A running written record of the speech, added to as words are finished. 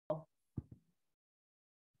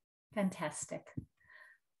Fantastic.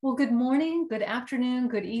 Well, good morning, good afternoon,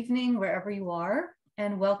 good evening, wherever you are,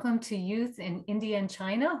 and welcome to Youth in India and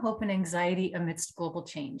China, Hope and Anxiety Amidst Global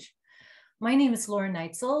Change. My name is Laura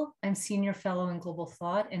Neitzel. I'm Senior Fellow in Global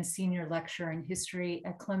Thought and Senior Lecturer in History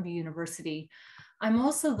at Columbia University. I'm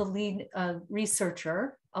also the lead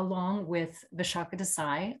researcher, along with Vishaka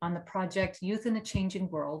Desai, on the project Youth in a Changing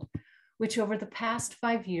World, which over the past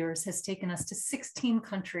 5 years has taken us to 16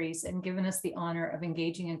 countries and given us the honor of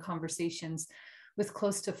engaging in conversations with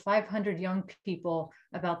close to 500 young people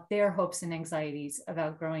about their hopes and anxieties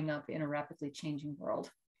about growing up in a rapidly changing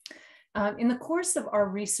world. In the course of our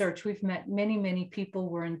research, we've met many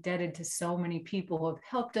people. We're indebted to so many people who have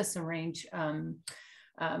helped us arrange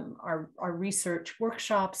our research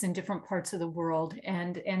workshops in different parts of the world.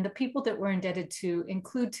 And the people that we're indebted to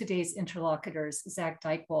include today's interlocutors, Zach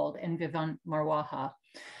Dykewald and Vivan Marwaha.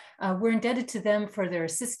 We're indebted to them for their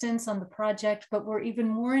assistance on the project, but we're even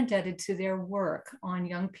more indebted to their work on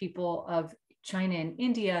young people of China and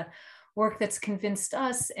India, work that's convinced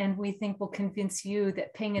us, and we think will convince you,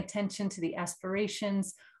 that paying attention to the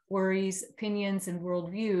aspirations, worries, opinions, and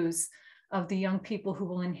worldviews of the young people who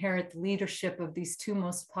will inherit the leadership of these two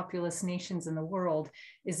most populous nations in the world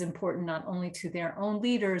is important not only to their own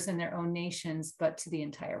leaders and their own nations, but to the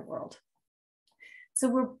entire world. So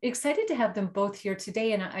we're excited to have them both here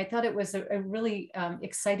today. And I thought it was a really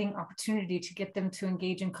exciting opportunity to get them to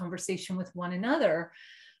engage in conversation with one another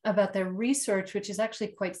about their research, which is actually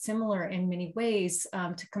quite similar in many ways,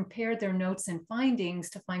 to compare their notes and findings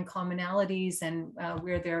to find commonalities and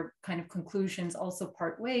where their kind of conclusions also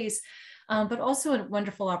part ways, but also a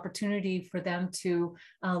wonderful opportunity for them to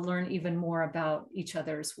learn even more about each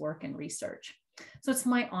other's work and research. So it's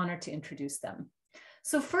my honor to introduce them.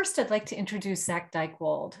 So first, I'd like to introduce Zach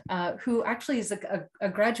Dykewald, who actually is a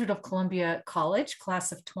graduate of Columbia College,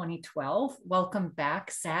 class of 2012. Welcome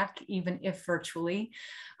back, Zach, even if virtually.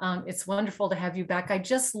 It's wonderful to have you back. I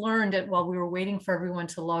just learned it while we were waiting for everyone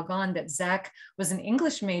to log on that Zach was an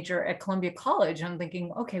English major at Columbia College. I'm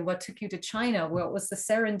thinking, okay, what took you to China? Well, it was the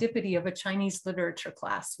serendipity of a Chinese literature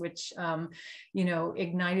class, which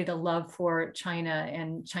ignited a love for China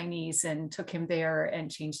and Chinese and took him there and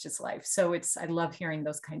changed his life. So I love hearing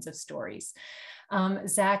those kinds of stories.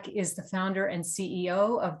 Zach is the founder and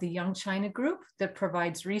CEO of the Young China Group that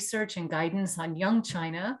provides research and guidance on young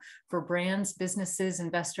China for brands, businesses,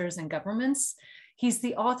 investors, and governments. He's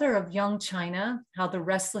the author of Young China, How the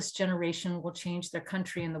Restless Generation Will Change Their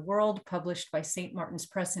Country and the World, published by St. Martin's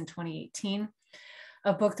Press in 2018.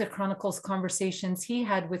 A book that chronicles conversations he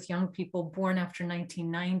had with young people born after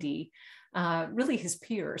 1990, really his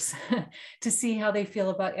peers, to see how they feel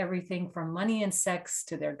about everything from money and sex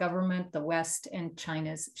to their government, the West, and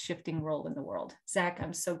China's shifting role in the world. Zach,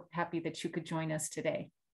 I'm so happy that you could join us today.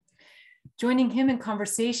 Joining him in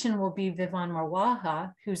conversation will be Vivan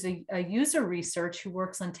Marwaha, who's a user researcher who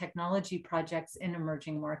works on technology projects in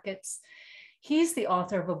emerging markets. He's the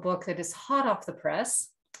author of a book that is hot off the press,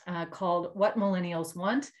 called What Millennials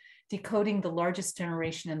Want, Decoding the Largest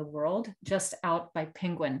Generation in the World, just out by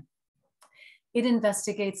Penguin. It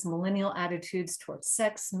investigates millennial attitudes towards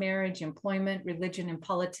sex, marriage, employment, religion, and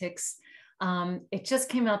politics. It just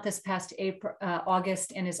came out this past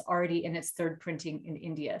August and is already in its third printing in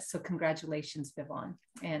India. So congratulations, Vivan.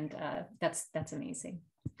 And that's amazing.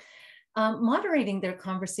 Moderating their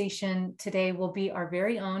conversation today will be our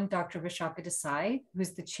very own Dr. Vishaka Desai,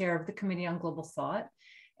 who's the chair of the Committee on Global Thought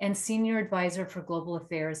and senior advisor for global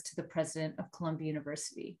affairs to the president of Columbia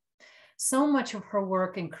University. So much of her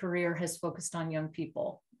work and career has focused on young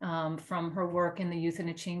people, from her work in the Youth in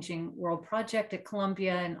a Changing World project at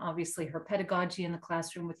Columbia, and obviously her pedagogy in the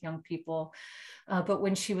classroom with young people. But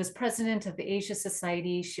when she was president of the Asia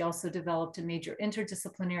Society, she also developed a major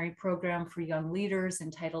interdisciplinary program for young leaders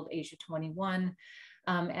entitled Asia 21.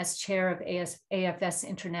 As chair of AFS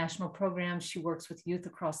International Programs, she works with youth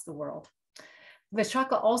across the world.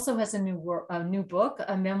 Vishaka also has a new book,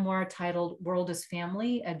 a memoir titled World as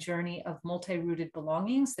Family, A Journey of Multi-Rooted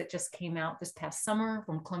Belongings, that just came out this past summer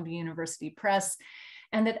from Columbia University Press,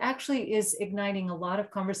 and that actually is igniting a lot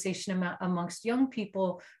of conversation amongst young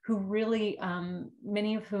people who really,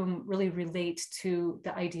 many of whom really relate to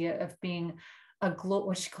the idea of being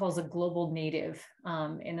what she calls a global native.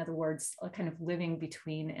 In other words, a kind of living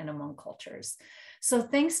between and among cultures. So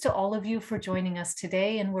thanks to all of you for joining us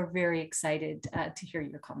today, and we're very excited to hear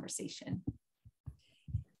your conversation.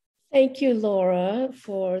 Thank you, Laura,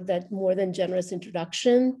 for that more than generous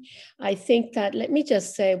introduction. I think that, let me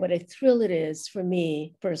just say what a thrill it is for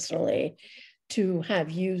me personally to have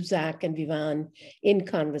you, Zach, and Vivan in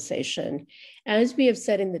conversation. As we have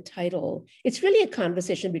said in the title, it's really a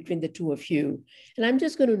conversation between the two of you. And I'm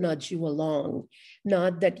just going to nudge you along.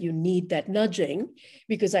 Not that you need that nudging,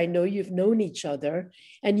 because I know you've known each other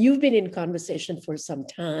and you've been in conversation for some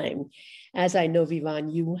time. As I know,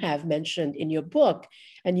 Vivan, you have mentioned in your book,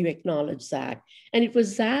 and you acknowledge Zach. And it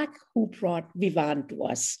was Zach who brought Vivan to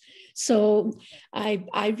us. So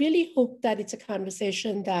I really hope that it's a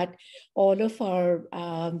conversation that all of our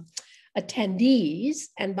attendees,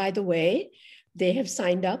 and by the way, they have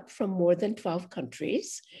signed up from more than 12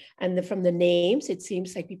 countries. And from the names, it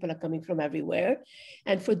seems like people are coming from everywhere.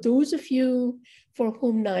 And for those of you for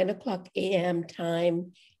whom 9:00 a.m.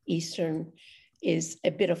 time Eastern is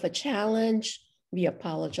a bit of a challenge, we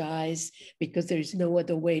apologize, because there is no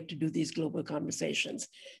other way to do these global conversations.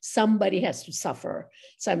 Somebody has to suffer.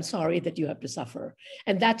 So I'm sorry that you have to suffer.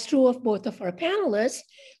 And that's true of both of our panelists,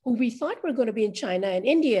 who we thought were going to be in China and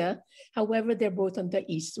India. However, they're both on the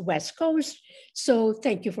West Coast. So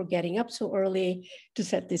thank you for getting up so early to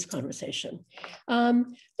set this conversation.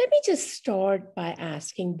 Let me just start by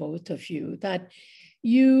asking both of you that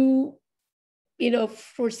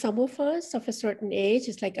for some of us of a certain age,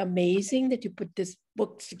 it's like amazing that you put these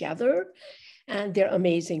books together, and they're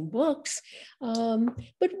amazing books.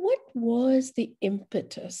 But what was the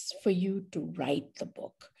impetus for you to write the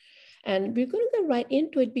book? And we're going to go right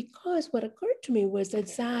into it, because what occurred to me was that,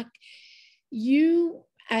 Zach, you,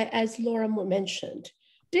 as Laura mentioned,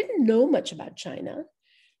 didn't know much about China,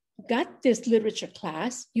 got this literature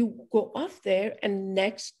class, you go off there, and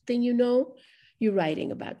next thing you know, you're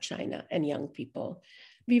writing about China and young people.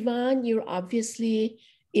 Vivan, you're obviously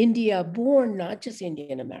India born, not just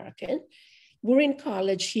Indian American. We're in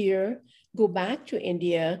college here, go back to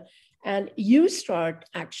India, and you start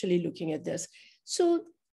actually looking at this. So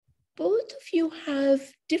both of you have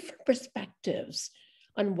different perspectives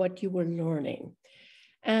on what you were learning.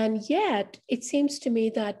 And yet it seems to me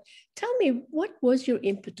that, tell me, what was your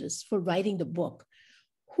impetus for writing the book?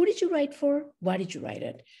 Who did you write for? Why did you write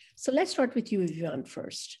it? So let's start with you, Vivan,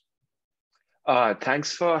 first.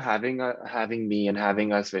 Thanks for having me and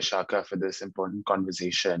having us, Vishaka, for this important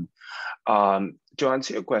conversation. To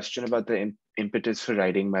answer your question about the impetus for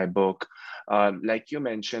writing my book, like you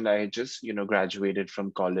mentioned, I had just graduated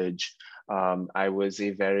from college. I was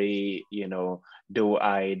a very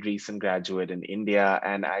doe-eyed recent graduate in India,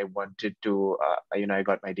 and I wanted to I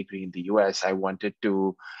got my degree in the US. I wanted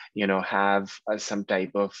to have some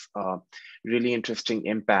type of really interesting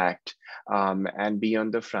impact and be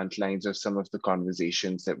on the front lines of some of the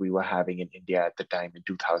conversations that we were having in India at the time in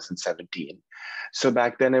 2017. So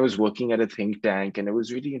back then I was working at a think tank, and it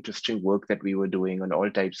was really interesting work that we were doing on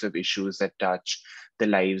all types of issues that touch the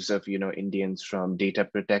lives of Indians, from data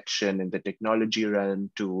protection in the technology realm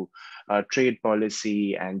to trade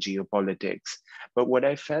policy and geopolitics. But what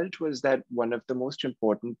I felt was that one of the most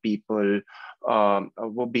important people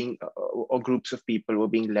were being, or groups of people were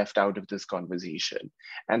being left out of this conversation,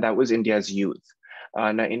 and that was India's youth.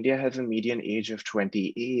 Now, India has a median age of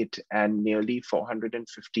 28, and nearly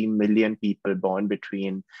 450 million people born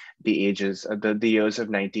between the ages, the years of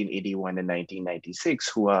 1981 and 1996,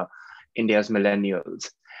 who are India's millennials.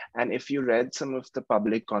 And if you read some of the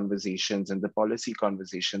public conversations and the policy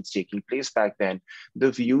conversations taking place back then,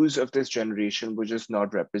 the views of this generation were just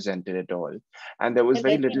not represented at all. And there was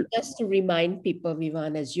very little. Just to remind people,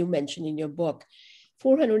 Vivan, as you mentioned in your book,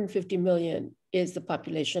 450 million is the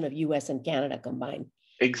population of US and Canada combined.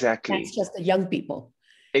 Exactly. That's just the young people.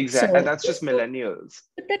 Exactly. So, and that's just millennials.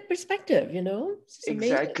 That perspective,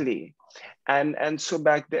 Exactly. And so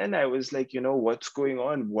back then I was like, what's going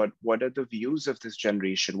on? What are the views of this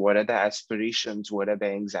generation? What are the aspirations? What are the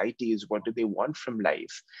anxieties? What do they want from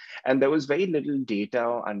life? And there was very little data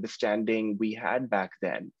or understanding we had back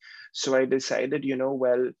then. So I decided,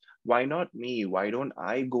 well, why not me? Why don't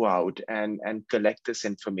I go out and collect this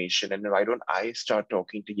information? And why don't I start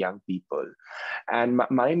talking to young people? And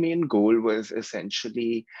my main goal was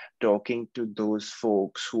essentially talking to those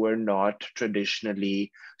folks who are not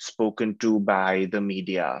traditionally spoken to by the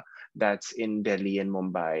media that's in Delhi and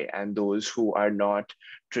Mumbai, and those who are not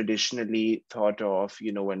traditionally thought of,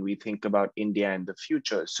 when we think about India in the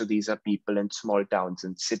future. So these are people in small towns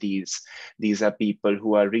and cities. These are people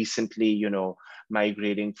who are recently,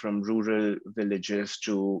 migrating from rural villages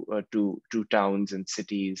to towns and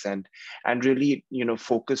cities, and really,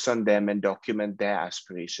 focus on them and document their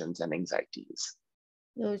aspirations and anxieties.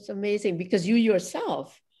 No, it's amazing, because you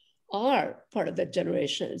yourself are part of that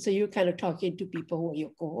generation. So you're kind of talking to people who are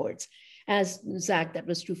your cohorts. As Zach, that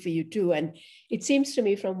was true for you too. And it seems to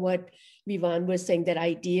me from what Vivan was saying, that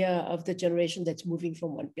idea of the generation that's moving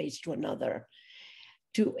from one place to another.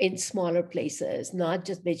 to in smaller places, not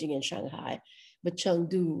just Beijing and Shanghai, but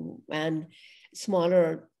Chengdu and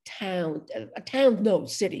smaller no,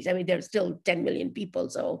 cities. I mean, there's still 10 million people,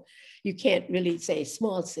 so you can't really say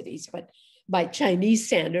small cities, but by Chinese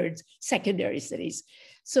standards, secondary cities.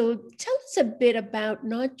 So tell us a bit about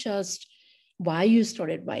not just why you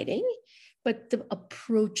started writing, but the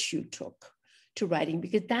approach you took to writing,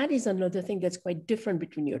 because that is another thing that's quite different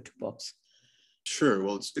between your two books. Sure.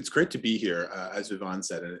 Well, it's great to be here, as Vivan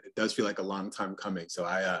said, and it does feel like a long time coming. So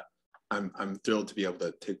I'm thrilled to be able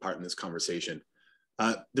to take part in this conversation.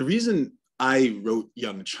 The reason I wrote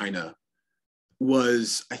Young China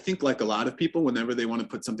was, I think, like a lot of people, whenever they want to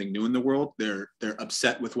put something new in the world, they're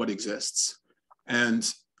upset with what exists. And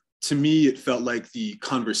to me, it felt like the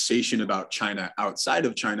conversation about China outside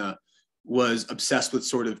of China was obsessed with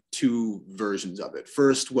sort of two versions of it.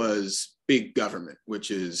 First was big government, which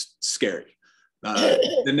is scary.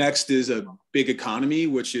 The next is a big economy,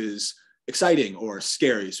 which is exciting or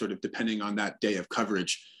scary, sort of depending on that day of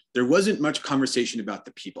coverage. There wasn't much conversation about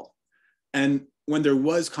the people. And when there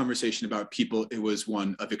was conversation about people, it was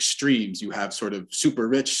one of extremes. You have sort of super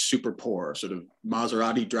rich, super poor, sort of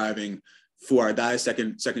Maserati driving Fuardai,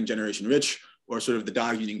 second generation rich, or sort of the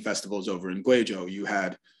dog eating festivals over in Guizhou. You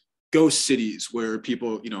had ghost cities where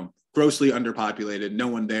people, grossly underpopulated, no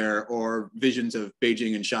one there, or visions of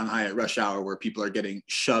Beijing and Shanghai at rush hour where people are getting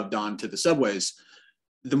shoved onto the subways.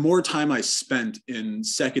 The more time I spent in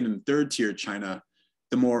second and third tier China,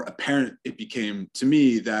 the more apparent it became to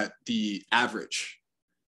me that the average,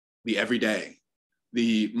 the everyday,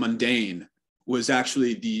 the mundane was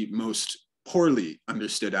actually the most poorly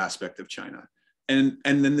understood aspect of China. And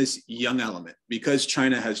then this young element, because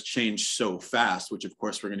China has changed so fast, which of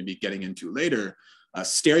course we're going to be getting into later,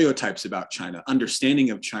 stereotypes about China,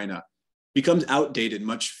 understanding of China becomes outdated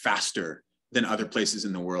much faster than other places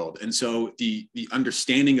in the world. And so the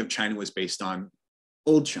understanding of China was based on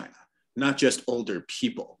old China, not just older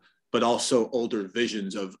people, but also older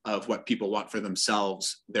visions of what people want for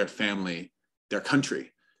themselves, their family, their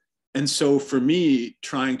country. And so for me,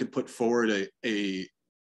 trying to put forward a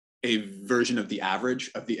version of the average,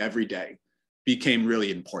 of the everyday, became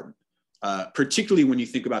really important. Particularly when you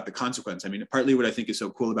think about the consequence. I mean, partly what I think is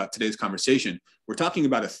so cool about today's conversation, we're talking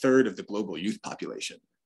about a third of the global youth population.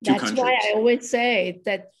 That's why I always say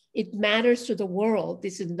that it matters to the world.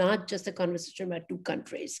 This is not just a conversation about two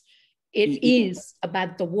countries. It is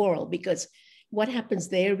about the world, because what happens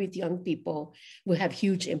there with young people will have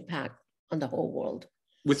huge impact on the whole world.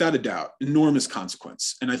 Without a doubt, enormous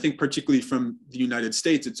consequence. And I think particularly from the United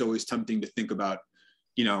States, it's always tempting to think about,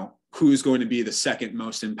 who's going to be the second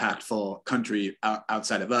most impactful country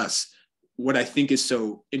outside of us. What I think is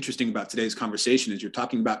so interesting about today's conversation is you're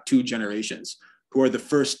talking about two generations who are the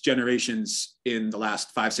first generations in the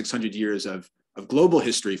last 500-600 years of global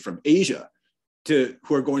history from Asia who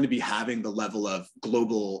are going to be having the level of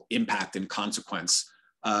global impact and consequence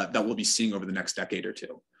that we'll be seeing over the next decade or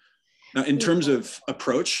two. Now, in terms of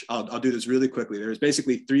approach, I'll do this really quickly. There's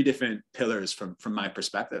basically three different pillars from my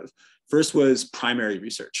perspective. First was primary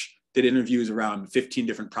research. Did interviews around 15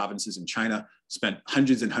 different provinces in China, spent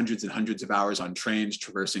hundreds and hundreds and hundreds of hours on trains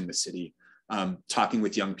traversing the city, talking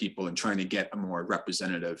with young people and trying to get a more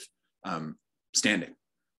representative standing.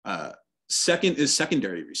 Second is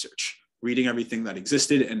secondary research, reading everything that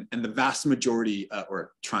existed, and the vast majority,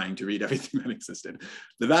 or trying to read everything that existed,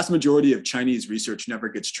 the vast majority of Chinese research never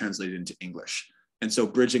gets translated into English. And so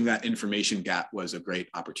bridging that information gap was a great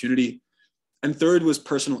opportunity. And third was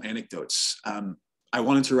personal anecdotes. I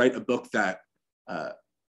wanted to write a book that I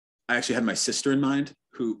actually had my sister in mind,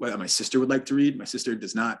 who my sister would like to read. My sister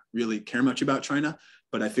does not really care much about China,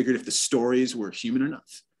 but I figured if the stories were human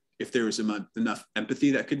enough, if there was enough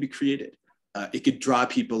empathy that could be created, it could draw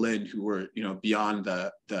people in who were, beyond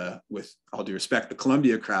the, with all due respect, the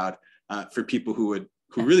Columbia crowd, for people who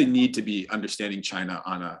really need to be understanding China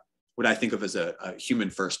on what I think of as a human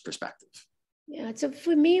first perspective. Yeah, so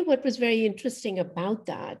for me, what was very interesting about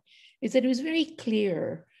that is that it was very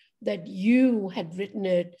clear that you had written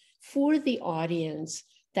it for the audience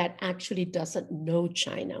that actually doesn't know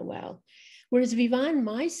China well. Whereas Vivan,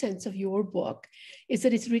 my sense of your book is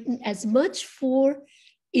that it's written as much for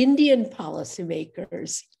Indian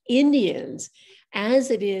policymakers, Indians, as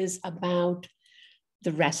it is about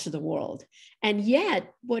the rest of the world. And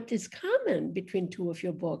yet, what is common between two of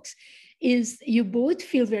your books is you both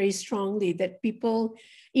feel very strongly that people,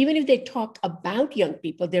 even if they talk about young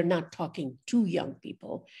people, they're not talking to young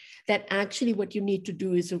people. That actually what you need to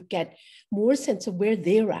do is to get more sense of where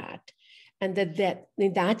they're at. And that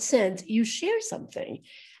in that sense, you share something.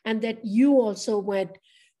 And that you also went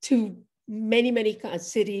to many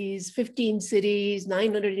cities, 15 cities,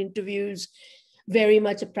 900 interviews, very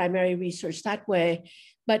much a primary research that way.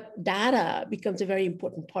 But data becomes a very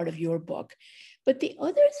important part of your book. But the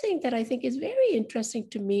other thing that I think is very interesting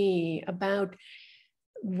to me about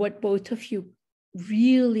what both of you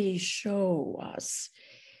really show us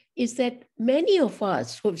is that many of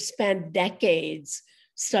us who have spent decades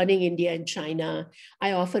studying India and China,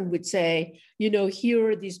 I often would say, here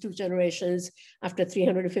are these two generations after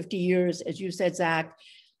 350 years, as you said, Zach,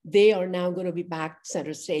 they are now going to be back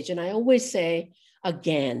center stage. And I always say,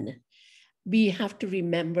 again, we have to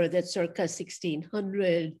remember that circa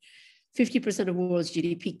 1600, 50% of the world's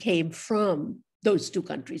GDP came from those two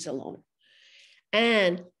countries alone.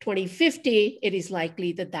 And 2050, it is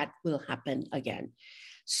likely that that will happen again.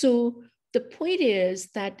 So the point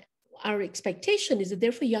is that our expectation is that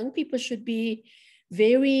therefore young people should be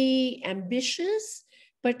very ambitious,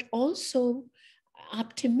 but also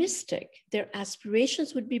optimistic. Their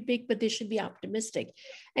aspirations would be big, but they should be optimistic.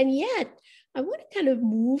 And yet, I want to kind of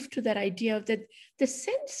move to that idea of that the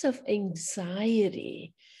sense of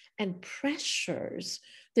anxiety and pressures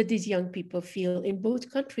that these young people feel in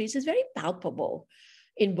both countries is very palpable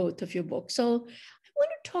in both of your books. So I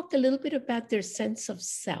want to talk a little bit about their sense of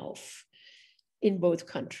self in both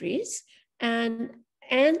countries and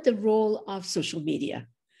the role of social media.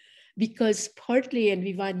 Because partly, and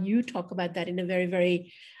Vivan, you talk about that in a very,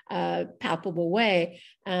 very palpable way.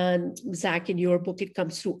 And Zach, in your book, it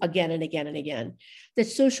comes through again and again and again, that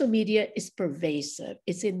social media is pervasive,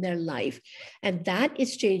 it's in their life. And that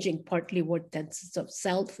is changing partly what that sense of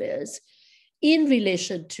self is in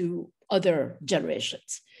relation to other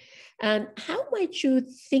generations. And how might you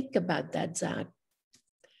think about that, Zach?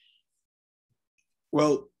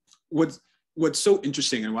 Well, what's so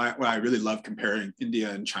interesting and why I really love comparing India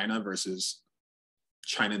and China versus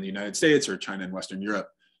China and the United States or China and Western Europe,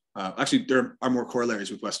 actually there are more corollaries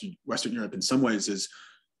with Western Europe in some ways, is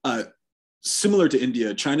similar to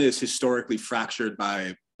India, China is historically fractured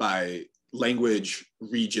by language,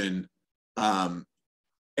 region,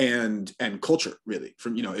 and culture, really.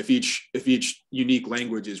 From, if each unique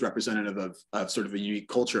language is representative of sort of a unique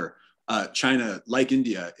culture, China, like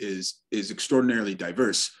India, is extraordinarily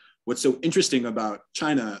diverse. What's so interesting about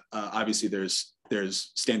China, obviously there's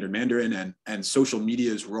standard Mandarin, and social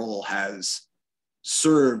media's role has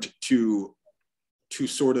served to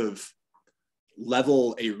sort of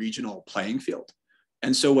level a regional playing field.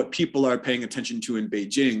 And so what people are paying attention to in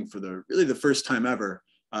Beijing for the first time ever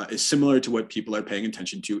is similar to what people are paying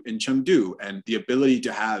attention to in Chengdu, and the ability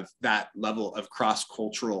to have that level of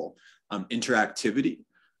cross-cultural interactivity.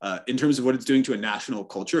 In terms of what it's doing to a national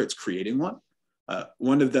culture, it's creating one. I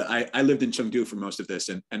lived in Chengdu for most of this,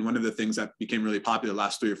 and one of the things that became really popular the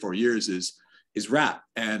last 3 or 4 years is rap,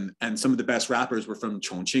 and some of the best rappers were from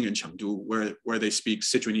Chongqing and Chengdu, where they speak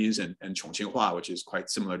Sichuanese and Chongqinghua, which is quite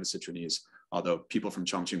similar to Sichuanese, although people from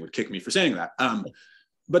Chongqing would kick me for saying that.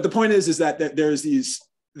 But the point is that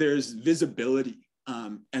there's visibility,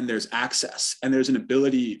 and there's access, and there's an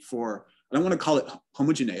ability for, I don't want to call it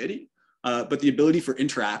homogeneity, but the ability for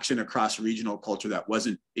interaction across regional culture that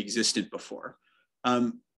wasn't existent before.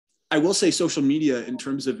 I will say social media, in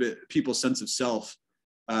terms of people's sense of self,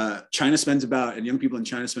 and young people in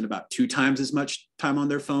China spend about 2 times as much time on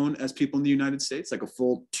their phone as people in the United States, like a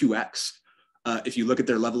full 2x. If you look at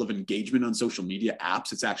their level of engagement on social media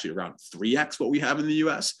apps, it's actually around 3x what we have in the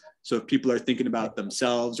US. So if people are thinking about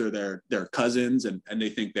themselves or their cousins and they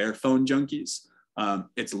think they're phone junkies,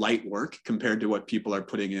 it's light work compared to what people are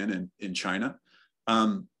putting in China.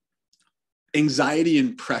 Anxiety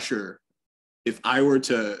and pressure, if I were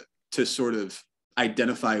to sort of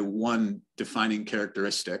identify one defining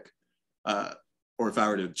characteristic, or if I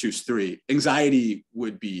were to choose 3, anxiety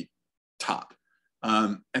would be top.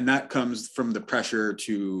 And that comes from the pressure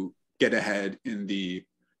to get ahead in the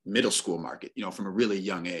middle school market, from a really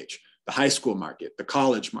young age, the high school market, the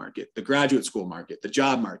college market, the graduate school market, the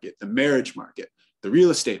job market, the marriage market, the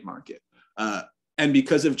real estate market. And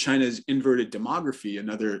because of China's inverted demography,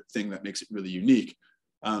 another thing that makes it really unique,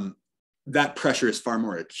 that pressure is far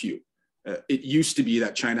more acute. It used to be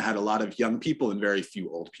that China had a lot of young people and very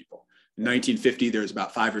few old people. In 1950, there was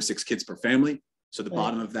about 5 or 6 kids per family. So the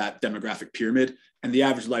bottom of that demographic pyramid, and the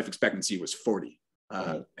average life expectancy was 40.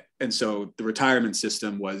 And so the retirement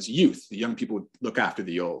system was youth. The young people would look after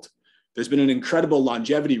the old. There's been an incredible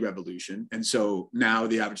longevity revolution. And so now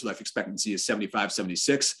the average life expectancy is 75,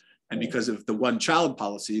 76. And because of the one-child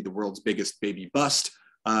policy, the world's biggest baby bust,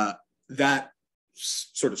 that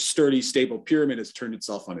sort of sturdy, stable pyramid has turned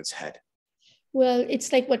itself on its head. Well,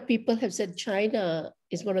 it's like what people have said, China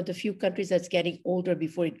is one of the few countries that's getting older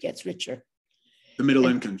before it gets richer. The middle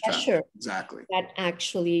And income trap, pressure exactly. that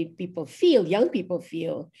actually people feel, young people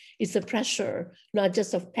feel, is the pressure, not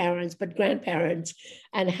just of parents, but grandparents,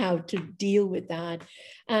 and how to deal with that.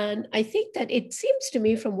 And I think that it seems to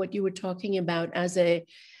me from what you were talking about as a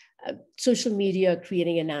social media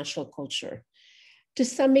creating a national culture. To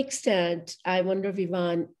some extent, I wonder,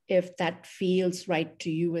 Vivan, if that feels right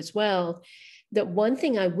to you as well. The one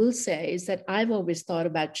thing I will say is that I've always thought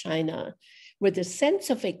about China where the sense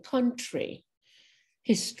of a country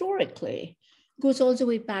historically goes all the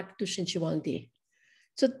way back to Xinjiang.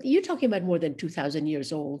 So you're talking about more than 2,000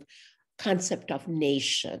 years old concept of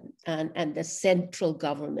nation and the central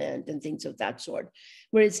government and things of that sort.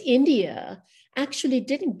 Whereas India actually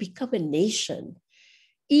didn't become a nation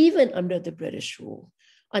even under the British rule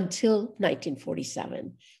until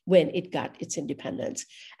 1947, when it got its independence.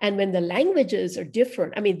 And when the languages are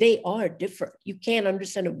different, I mean, they are different. You can't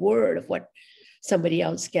understand a word of what somebody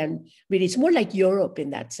else can read. It's more like Europe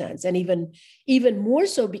in that sense. And even more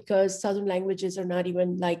so because Southern languages are not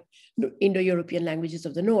even like Indo-European languages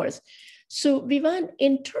of the North. So Vivan,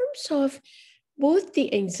 in terms of both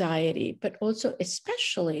the anxiety, but also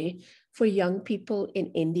especially for young people in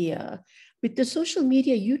India, with the social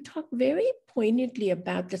media, you talk very poignantly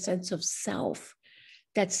about the sense of self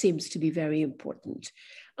that seems to be very important,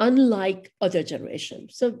 unlike other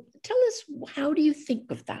generations. So tell us, how do you think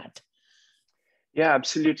of that? Yeah,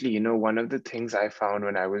 absolutely. One of the things I found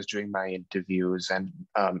when I was doing my interviews, and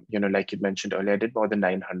like you mentioned earlier, I did more than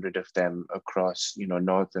 900 of them across,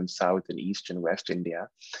 North and South and East and West India,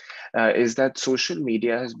 is that social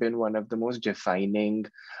media has been one of the most defining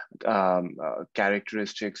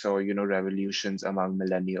characteristics or revolutions among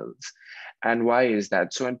millennials. And why is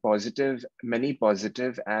that? So in many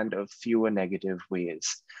positive and a fewer negative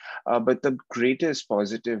ways. But the greatest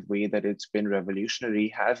positive way that it's been revolutionary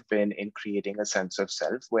have been in creating a sense of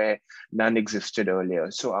self where none existed earlier.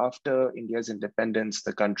 So after India's independence,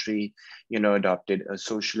 the country, adopted a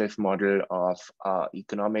socialist model of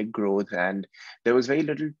economic growth, and there was very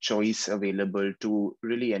little choice available to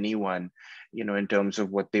really anyone, in terms of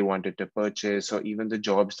what they wanted to purchase or even the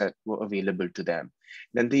jobs that were available to them.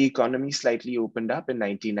 Then the economy slightly opened up in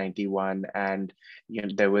 1991, and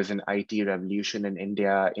there was an IT revolution in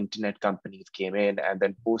India. Internet companies came in, and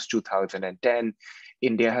then post 2010,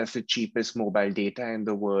 India has the cheapest mobile data in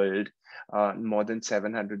the world. More than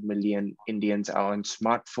 700 million Indians are on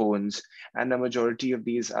smartphones, and the majority of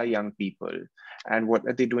these are young people. And what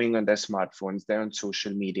are they doing on their smartphones? They're on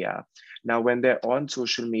social media. Now, when they're on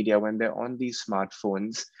social media, when they're on these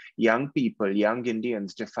smartphones, young people, young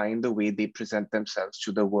Indians define the way they present themselves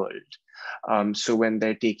to the world. So when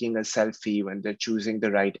they're taking a selfie, when they're choosing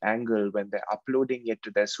the right angle, when they're uploading it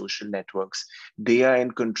to their social networks, they are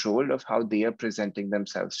in control of how they are presenting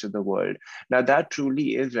themselves to the world. Now, that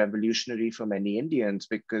truly is revolutionary for many Indians,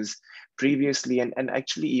 because previously, and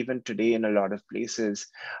actually even today in a lot of places,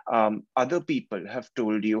 other people have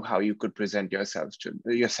told you how you could present yourself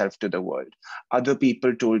to the world. Other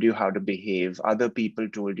people told you how to behave. Other people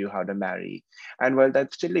told you how to marry. And while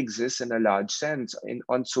that still exists in a large sense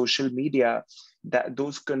on social media, that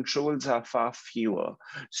those controls are far fewer.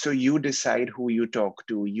 So you decide who you talk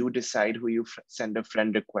to, you decide who you send a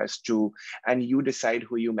friend request to, and you decide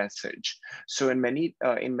who you message. So in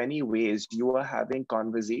many ways, you are having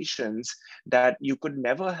conversations that you could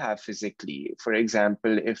never have physically. For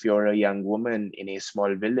example, if you're a young woman in a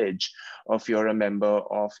small village, or if you're a member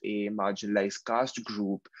of a marginalized caste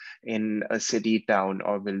group in a city, town,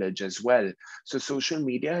 or village as well. So social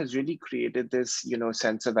media has really created this,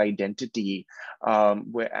 sense of identity,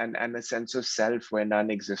 and a sense of self where none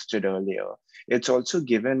existed earlier. It's also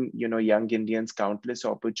given, young Indians countless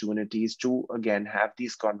opportunities to, again, have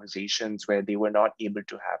these conversations where they were not able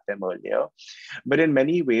to have them earlier. But in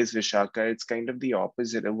many ways, Vishaka, it's kind of the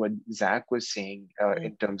opposite of what Zach was saying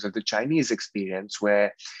in terms of the Chinese experience,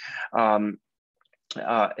 where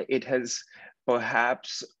it has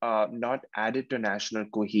perhaps not added to national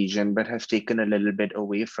cohesion, but has taken a little bit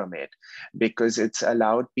away from it, because it's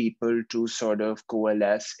allowed people to sort of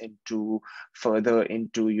coalesce further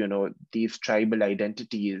into, these tribal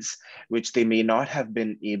identities, which they may not have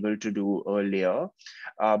been able to do earlier,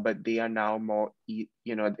 but they are now more,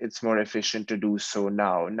 it's more efficient to do so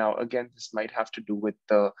now. Now, again, this might have to do with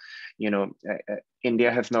the,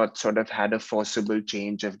 India has not sort of had a forcible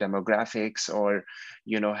change of demographics or,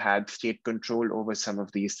 had state control over some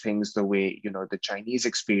of these things the way, the Chinese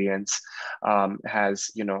experience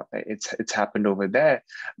has, it's happened over there.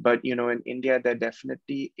 But, in India, there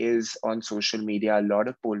definitely is on social media a lot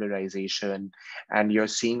of polarization, and you're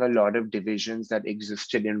seeing a lot of divisions that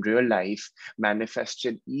existed in real life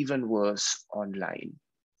manifested even worse online.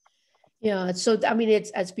 Yeah, so I mean,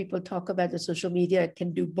 it's as people talk about the social media, it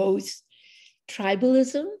can do both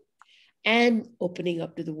tribalism and opening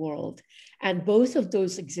up to the world. And both of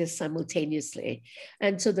those exist simultaneously.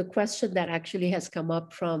 And so the question that actually has come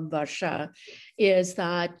up from Varsha is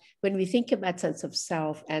that when we think about sense of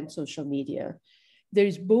self and social media,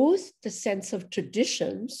 there's both the sense of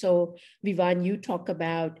tradition. So Vivan, you talk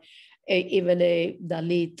about even a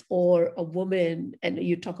Dalit or a woman, and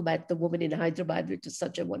you talk about the woman in Hyderabad, which is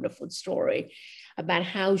such a wonderful story about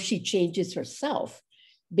how she changes herself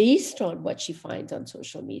based on what she finds on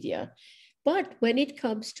social media. But when it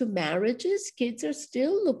comes to marriages, kids are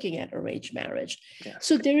still looking at arranged marriage. Yeah.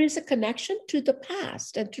 So there is a connection to the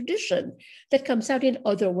past and tradition that comes out in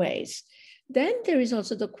other ways. Then there is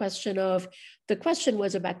also the question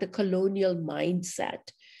was about the colonial mindset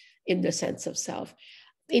in the sense of self.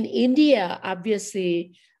 In India,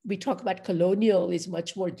 obviously, we talk about colonial is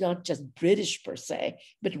much more not just British per se,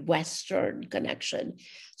 but Western connection.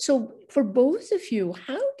 So for both of you,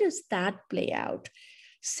 how does that play out?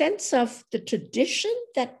 Sense of the tradition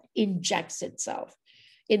that injects itself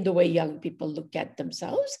in the way young people look at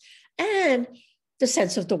themselves, and the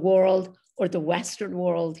sense of the world or the Western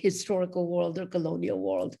world, historical world or colonial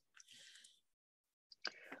world.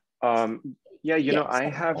 Yeah, I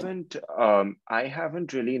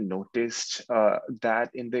haven't really noticed that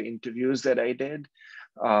in the interviews that I did.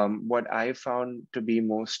 What I found to be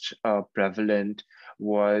most prevalent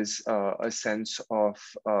was a sense of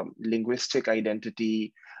linguistic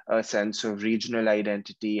identity, a sense of regional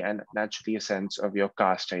identity, and naturally a sense of your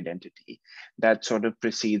caste identity. That sort of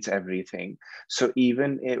precedes everything. So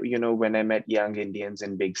even, when I met young Indians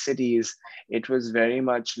in big cities, it was very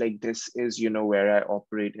much like, this is, where I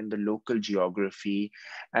operate in the local geography.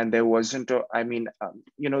 And there wasn't,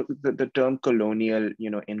 the term colonial,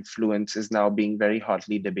 influence is now being very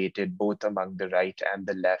hotly debated both among the right and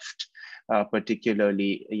the left,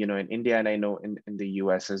 particularly, in India, and I know in the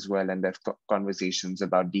US as well. And there's conversations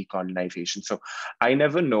about decolonization. So I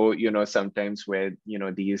never know, sometimes where,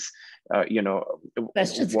 these,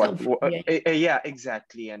 Questions come from, yeah,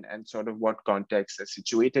 exactly. And sort of what context they're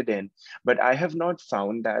situated in. But I have not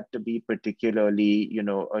found that to be particularly,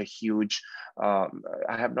 a huge, I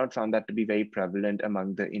have not found that to be very prevalent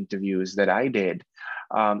among the interviews that I did.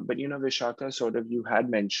 But, Vishaka, sort of, you had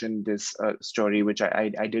mentioned this story, which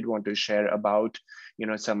I did want to share about,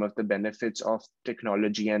 some of the benefits of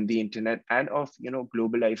technology and the internet and of,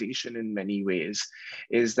 globalization in many ways,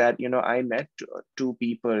 is that, I met two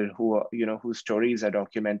people who, whose stories are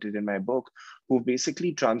documented in my book, who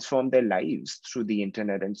basically transformed their lives through the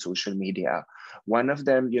internet and social media. One of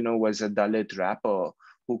them, was a Dalit rapper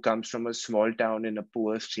who comes from a small town in a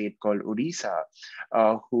poor state called Odisha,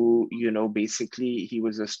 who, basically he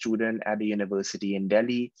was a student at a university in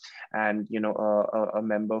Delhi and, a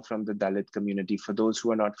member from the Dalit community. For those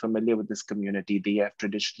who are not familiar with this community, they have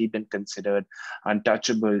traditionally been considered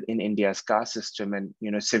untouchable in India's caste system and,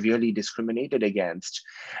 severely discriminated against.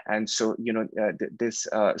 And so, this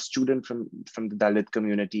student from the Dalit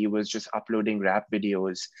community was just uploading rap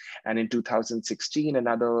videos. And in 2016,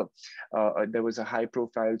 there was a high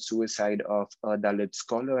profile suicide of a Dalit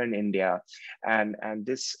scholar in India. And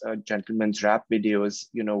this gentleman's rap videos,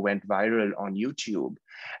 went viral on YouTube.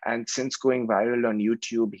 And since going viral on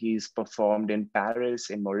YouTube, he's performed in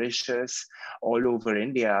Paris, in Mauritius, all over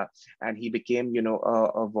India. And he became,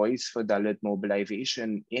 a voice for Dalit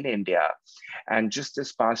mobilization in India. And just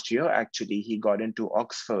this past year, actually, he got into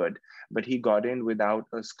Oxford, but he got in without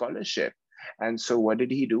a scholarship. And so what did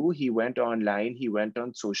he do? He went online, he went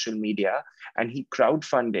on social media, and he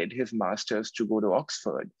crowdfunded his master's to go to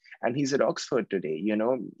Oxford. And he's at Oxford today.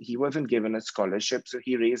 He wasn't given a scholarship, so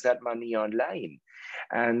he raised that money online.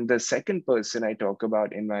 And the second person I talk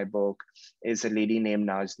about in my book is a lady named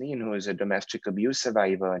Nazneen, who is a domestic abuse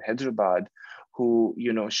survivor in Hyderabad, who,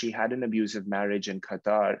 she had an abusive marriage in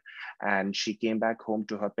Qatar, and she came back home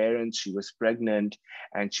to her parents. She was pregnant,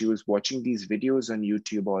 and she was watching these videos on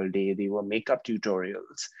YouTube all day. They were makeup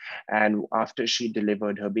tutorials. And after she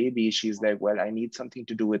delivered her baby, she's like, well, I need something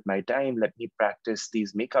to do with my time. Let me practice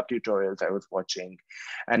these makeup tutorials I was watching.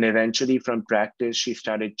 And eventually from practice, she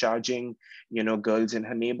started charging, girls in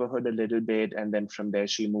her neighborhood a little bit. And then from there,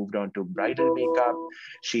 she moved on to bridal makeup.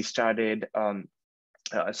 She started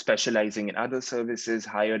specializing in other services,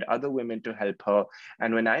 hired other women to help her.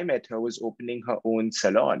 And when I met her, was opening her own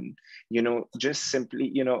salon, just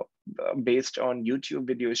simply, based on YouTube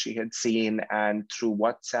videos she had seen and through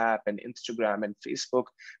WhatsApp and Instagram and Facebook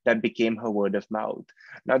that became her word of mouth.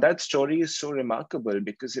 Now that story is so remarkable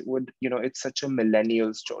because it would, it's such a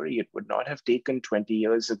millennial story. It would not have taken 20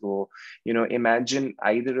 years ago. Imagine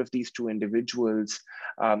either of these two individuals,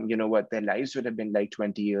 what their lives would have been like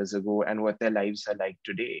 20 years ago and what their lives are like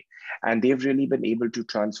today. And they've really been able to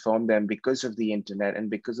transform them because of the internet and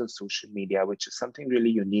because of social media, which is something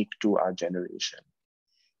really unique to our generation.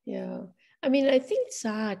 Yeah, I mean, I think,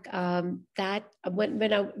 Zach, that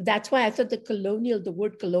that's why I thought the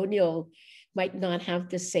word colonial might not have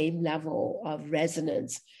the same level of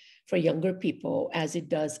resonance for younger people as it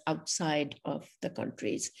does outside of the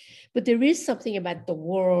countries. But there is something about the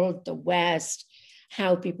world, the West,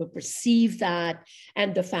 how people perceive that,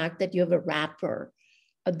 and the fact that you have a rapper,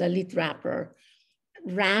 a Dalit rapper.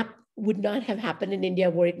 Rap would not have happened in India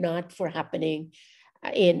were it not for happening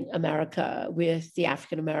in America with the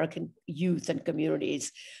African-American youth and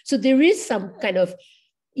communities. So there is some kind of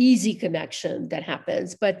easy connection that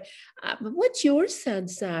happens. But what's your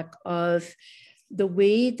sense, Zach, of the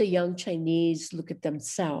way the young Chinese look at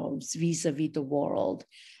themselves vis-a-vis the world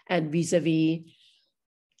and vis-a-vis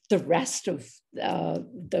the rest of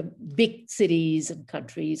the big cities and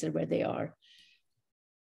countries and where they are?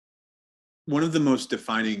 One of the most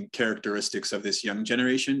defining characteristics of this young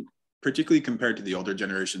generation, particularly compared to the older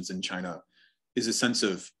generations in China, is a sense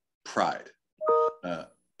of pride.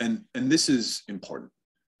 And this is important.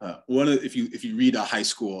 If you read a high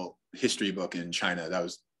school history book in China, that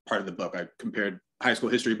was part of the book. I compared high school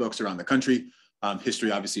history books around the country.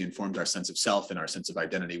 History obviously informed our sense of self and our sense of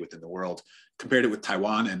identity within the world. Compared it with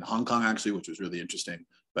Taiwan and Hong Kong, actually, which was really interesting,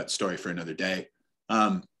 but story for another day.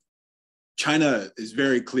 China is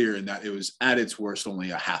very clear in that it was at its worst only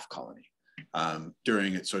a half colony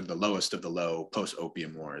during its sort of the lowest of the low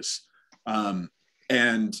post-opium wars.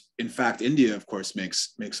 And in fact, India, of course,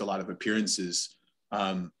 makes a lot of appearances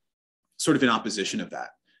sort of in opposition of that.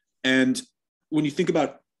 And when you think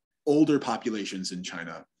about older populations in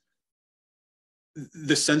China,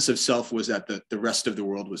 the sense of self was that the rest of the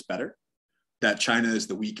world was better, that China is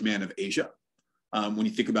the weak man of Asia. When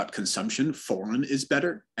you think about consumption, foreign is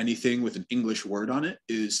better. Anything with an English word on it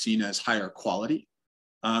is seen as higher quality.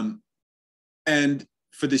 And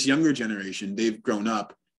for this younger generation, they've grown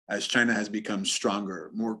up as China has become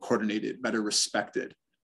stronger, more coordinated, better respected.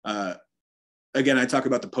 Again, I talk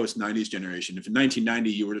about the post-90s generation. If in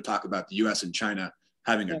 1990 you were to talk about the US and China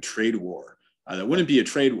having a trade war, that wouldn't be a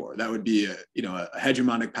trade war. That would be a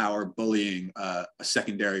hegemonic power bullying a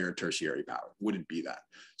secondary or tertiary power. Wouldn't be that.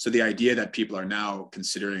 So the idea that people are now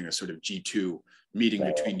considering a sort of G2 meeting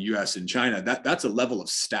between US and China, that's a level of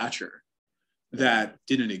stature that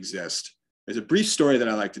didn't exist. There's a brief story that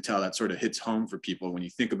I like to tell that sort of hits home for people when you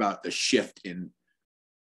think about the shift in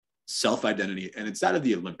self-identity, and it's that of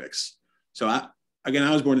the Olympics. So I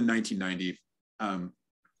was born in 1990.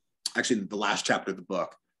 Actually, the last chapter of the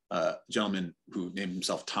book, a gentleman who named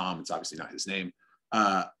himself Tom, it's obviously not his name,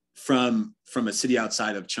 from a city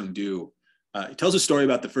outside of Chengdu. He tells a story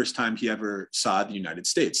about the first time he ever saw the United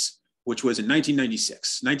States, which was in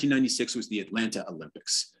 1996. 1996 was the Atlanta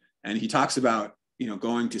Olympics. And he talks about,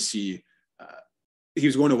 going to see, he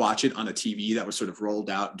was going to watch it on a TV that was sort of rolled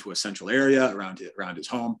out into a central area around his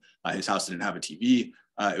home. His house didn't have a TV.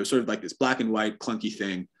 It was sort of like this black and white clunky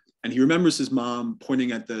thing. And he remembers his mom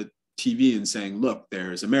pointing at the TV and saying, look,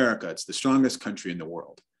 there's America. It's the strongest country in the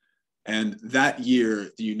world. And that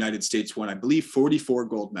year, the United States won, I believe, 44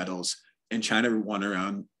 gold medals, and China won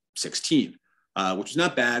around 16, which was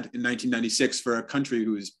not bad in 1996 for a country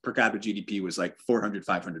whose per capita GDP was like 400,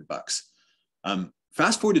 500 bucks.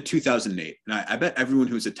 Fast forward to 2008, and I bet everyone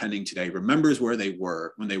who's attending today remembers where they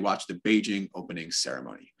were when they watched the Beijing opening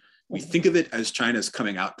ceremony. We think of it as China's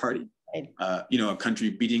coming out party. A country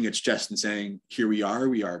beating its chest and saying, here we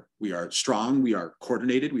are strong, we are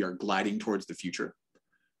coordinated, we are gliding towards the future.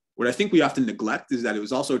 What I think we often neglect is that it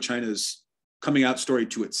was also China's coming out story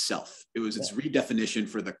to itself. It was its redefinition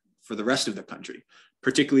for the rest of the country,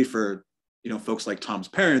 particularly for folks like Tom's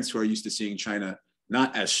parents who are used to seeing China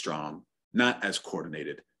not as strong, not as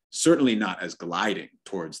coordinated, certainly not as gliding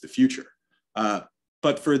towards the future.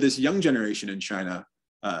 But for this young generation in China,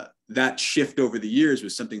 that shift over the years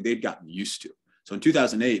was something they'd gotten used to. So in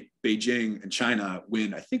 2008, Beijing and China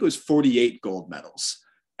win, I think it was 48 gold medals,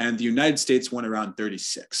 and the United States won around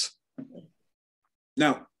 36.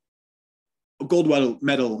 Now, a gold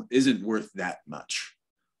medal isn't worth that much,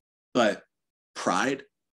 but pride,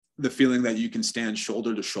 the feeling that you can stand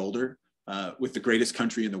shoulder to shoulder with the greatest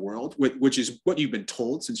country in the world, which is what you've been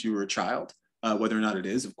told since you were a child, whether or not it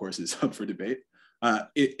is, of course, is up for debate.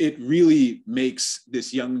 it really makes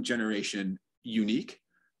this young generation unique.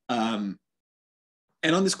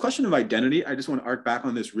 And on this question of identity, I just want to arc back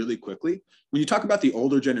on this really quickly. When you talk about the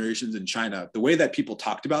older generations in China, the way that people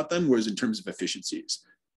talked about them was in terms of efficiencies.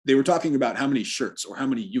 They were talking about how many shirts or how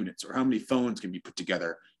many units or how many phones can be put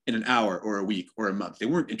together in an hour or a week or a month. They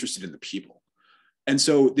weren't interested in the people. And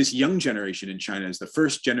so this young generation in China is the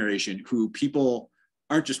first generation who people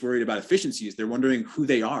aren't just worried about efficiencies, they're wondering who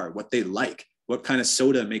they are, what they like, what kind of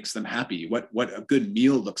soda makes them happy, what a good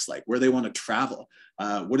meal looks like, where they want to travel,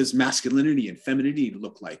 what does masculinity and femininity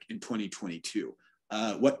look like in 2022,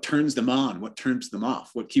 what turns them on, what turns them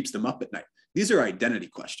off, what keeps them up at night. These are identity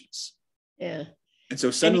questions. Yeah. And so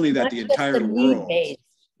suddenly that the entire world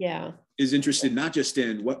yeah. is interested not just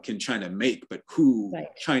in what can China make, but who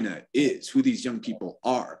China is, who these young people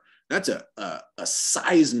are. That's a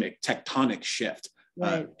seismic tectonic shift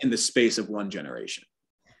in the space of one generation.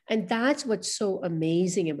 And that's what's so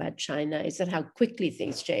amazing about China, is that how quickly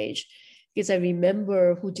things change. Because I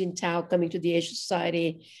remember Hu Jintao coming to the Asian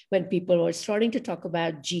Society when people were starting to talk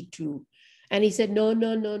about G2. And he said,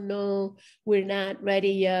 no, we're not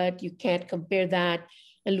ready yet. You can't compare that.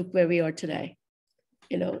 And look where we are today.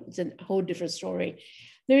 You know, it's a whole different story.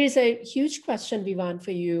 There is a huge question, Vivan,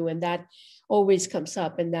 for you, and that always comes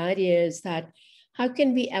up. And that is that how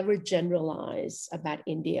can we ever generalize about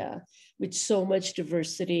India with so much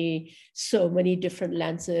diversity, so many different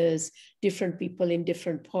lenses, different people in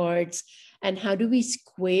different parts? And how do we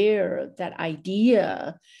square that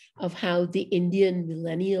idea of how the Indian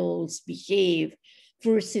millennials behave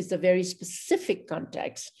versus a very specific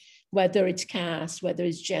context, whether it's caste, whether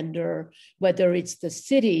it's gender, whether it's the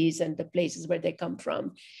cities and the places where they come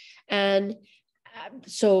from? And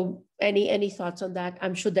so any thoughts on that?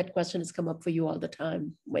 I'm sure that question has come up for you all the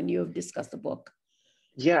time when you've discussed the book.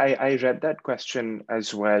 Yeah, I read that question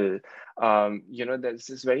as well. You know, there's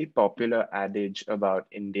this very popular adage about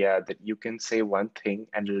India that you can say one thing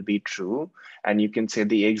and it'll be true, and you can say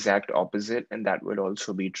the exact opposite and that will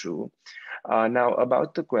also be true. Now,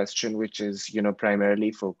 about the question, which is, you know,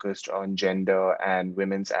 primarily focused on gender and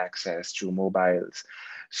women's access to mobiles.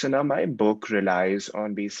 So now my book relies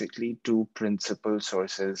on basically two principal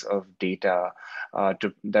sources of data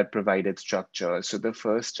that provided structure. So the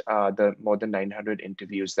first, the more than 900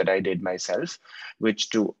 interviews that I did myself,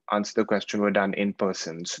 which, to answer the question, were done in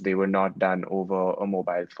person. So they were not done over a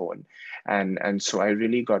mobile phone. And so I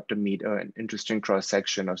really got to meet an interesting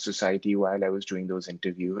cross-section of society while I was doing those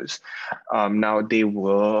interviews. Now there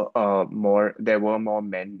were more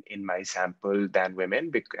men in my sample than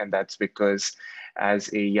women, and that's because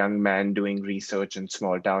as a young man doing research in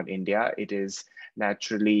small town India, it is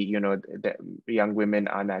naturally, you know, the young women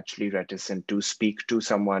are naturally reticent to speak to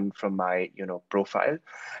someone from my, you know, profile.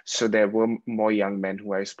 So there were more young men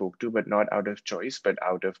who I spoke to, but not out of choice, but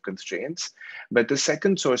out of constraints. But the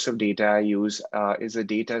second source of data I use is a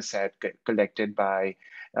data set collected by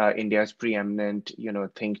India's preeminent, you know,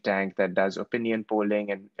 think tank that does opinion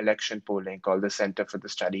polling and election polling, called the Center for the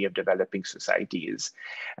Study of Developing Societies.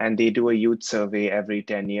 And they do a youth survey every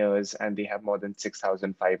 10 years, and they have more than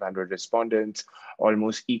 6,500 respondents,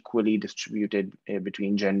 almost equally distributed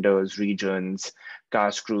between genders, regions,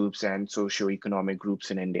 caste groups, and socioeconomic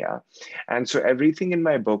groups in India. And so everything in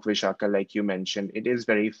my book, Vishaka, like you mentioned, it is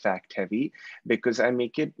very fact heavy, because I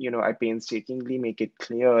make it, you know, I painstakingly make it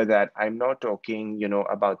clear that I'm not talking, you know,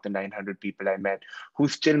 about the 900 people I met who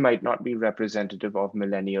still might not be representative of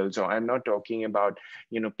millennials, or I'm not talking about,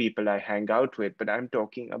 you know, people I hang out with, but I'm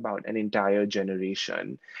talking about an entire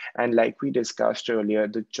generation. And like we discussed earlier,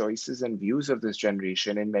 the choices and views of this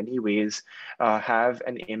generation in many ways have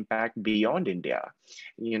an impact beyond India.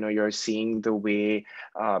 You know, you're seeing the way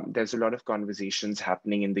there's a lot of conversations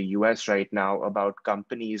happening in the US right now about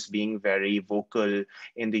companies being very vocal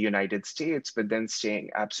in the United States, but then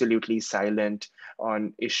staying absolutely silent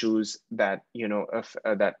on issues that, you know,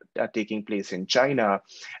 that are taking place in China.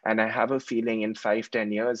 And I have a feeling in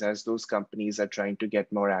 5-10 years, as those companies are trying to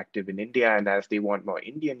get more active in India and as they want more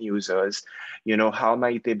Indian users, you know, how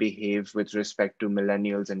might they behave with respect to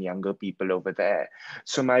millennials and younger people over there?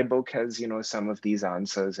 So my book has, you know, some of these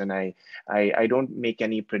answers, and I don't make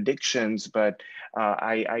any predictions, but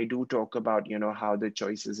I do talk about, you know, how the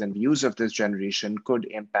choices and views of this generation could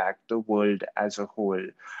impact the world as a whole.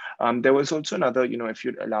 There was also another, you know, if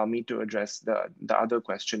you'd allow me to address the other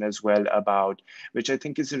question as well about, which I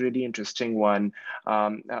think is a really interesting one,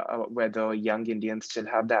 whether young Indians still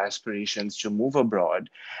have the aspirations to move abroad.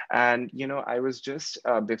 And, you know, I was just,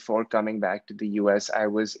 before coming back to the US, I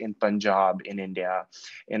was in Punjab in India,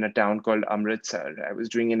 in a town called Amidst. Amritsar. I was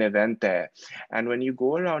doing an event there. And when you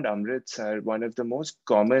go around Amritsar, one of the most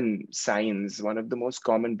common signs, one of the most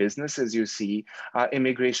common businesses you see are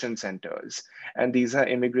immigration centers. And these are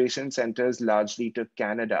immigration centers largely to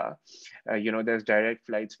Canada. There's direct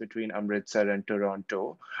flights between Amritsar and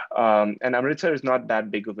Toronto. And Amritsar is not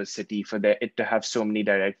that big of a city for it to have so many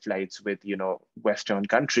direct flights with, Western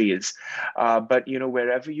countries. But,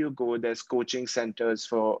 wherever you go, there's coaching centers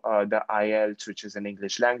for the IELTS, which is an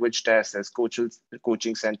English language test. There's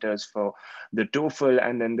coaching centers for the TOEFL,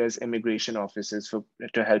 and then there's immigration offices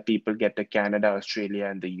to help people get to Canada, Australia,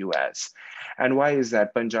 and the US. And why is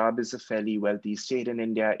that? Punjab is a fairly wealthy state in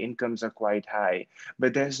India. Incomes are quite high,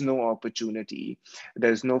 but there's no opportunity.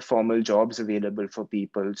 There's no formal jobs available for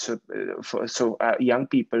people. So young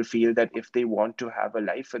people feel that if they want to have a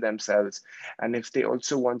life for themselves, and if they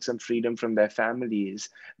also want some freedom from their families,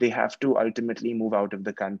 they have to ultimately move out of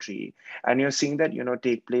the country. And you're seeing that,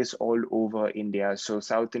 take place all over India. So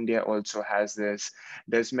South India also has this.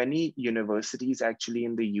 There's many universities actually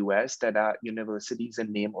in the US that are universities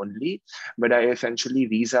in name only, but are essentially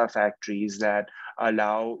visa factories that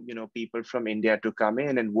allow, people from India to come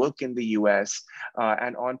in and work in the US.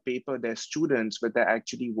 And on paper, they're students, but they're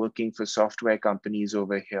actually working for software companies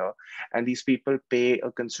over here. And these people pay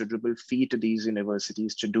a considerable fee to these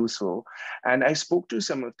universities to do so. And I spoke to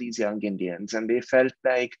some of these young Indians, and they felt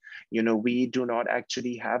like, we do not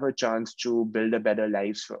actually have a chance to build a better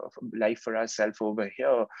life for ourselves over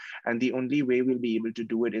here. And the only way we'll be able to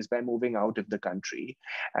do it is by moving out of the country.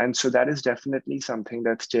 And so that is definitely something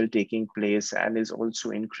that's still taking place and is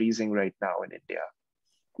also increasing right now in India.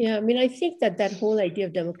 Yeah, I mean, I think that whole idea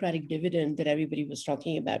of democratic dividend that everybody was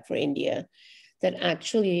talking about for India, that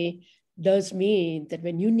actually does mean that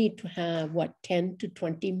when you need to have 10 to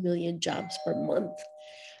 20 million jobs per month,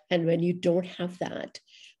 and when you don't have that,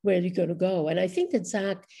 where are you going to go? And I think that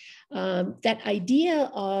Zach, that idea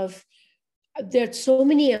of there's so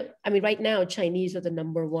many, I mean, right now, Chinese are the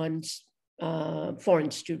number one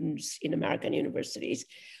foreign students in American universities.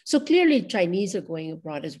 So clearly Chinese are going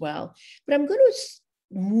abroad as well. But I'm going to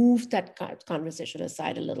move that conversation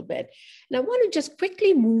aside a little bit. And I want to just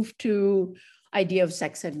quickly move to idea of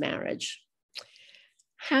sex and marriage.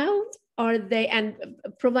 How are they, and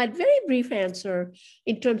provide very brief answer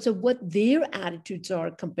in terms of what their attitudes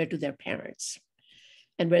are compared to their parents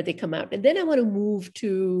and where they come out. And then I want to move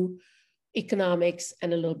to economics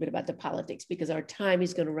and a little bit about the politics, because our time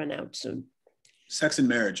is going to run out soon. Sex and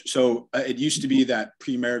marriage. So it used to be that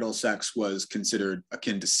premarital sex was considered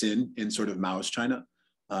akin to sin in sort of Maoist China.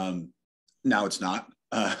 Now it's not.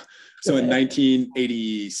 So in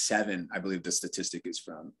 1987, I believe the statistic is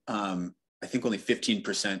from, I think only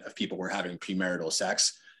 15% of people were having premarital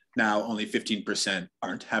sex. Now only 15%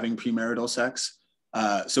 aren't having premarital sex.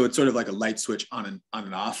 So it's sort of like a light switch on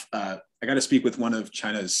and off. I got to speak with one of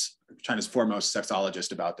China's foremost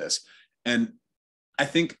sexologists about this. And I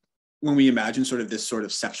think when we imagine sort of this sort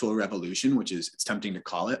of sexual revolution, which is, it's tempting to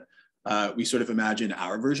call it, we sort of imagine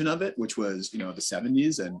our version of it, which was, the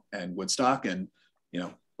 70s and Woodstock, and,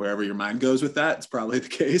 wherever your mind goes with that, it's probably the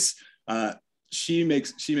case. She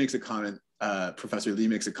makes a comment, Professor Lee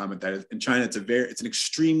makes a comment that in China, it's an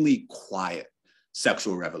extremely quiet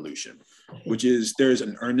sexual revolution, which is there's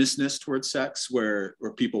an earnestness towards sex where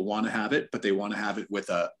people want to have it, but they want to have it with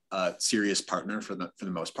a serious partner for the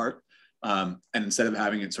most part. And instead of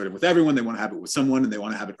having it sort of with everyone, they want to have it with someone, and they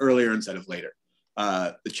want to have it earlier instead of later.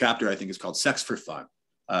 The chapter, I think, is called Sex for Fun.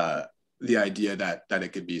 The idea that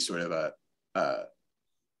it could be sort of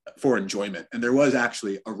for enjoyment. And there was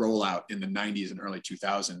actually a rollout in the 90s and early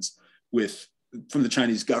 2000s from the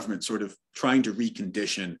Chinese government sort of trying to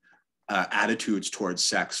recondition attitudes towards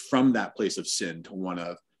sex from that place of sin to one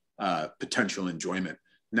of potential enjoyment.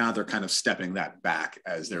 Now they're kind of stepping that back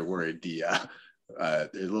as they're worried there's a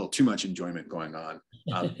little too much enjoyment going on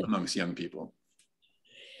amongst young people.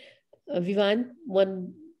 Vivan,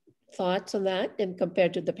 one thoughts on that, and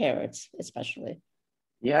compared to the parents, especially?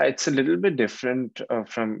 Yeah, it's a little bit different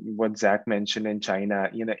from what Zach mentioned in China.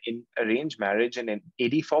 In arranged marriage, and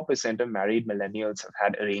 84% of married millennials have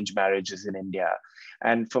had arranged marriages in India.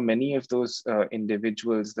 And for many of those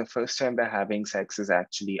individuals, the first time they're having sex is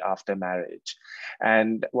actually after marriage.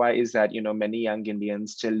 And why is that? Many young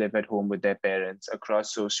Indians still live at home with their parents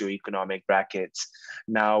across socioeconomic brackets.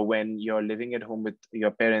 Now, when you're living at home with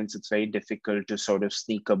your parents, it's very difficult to sort of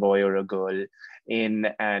sneak a boy or a girl in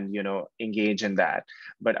and, engage in that.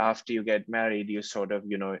 But after you get married, you sort of,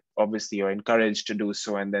 obviously you're encouraged to do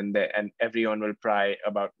so. And then and everyone will pry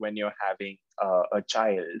about when you're having a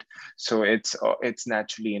child. So it's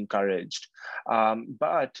naturally encouraged.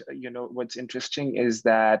 But what's interesting is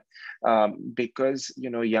that because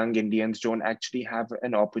young Indians don't actually have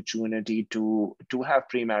an opportunity to have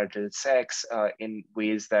premarital sex in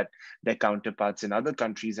ways that their counterparts in other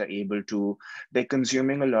countries are able to, they're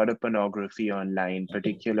consuming a lot of pornography online,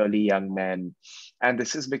 particularly young men, and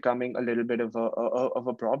this is becoming a little bit of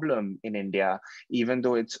a problem in India, even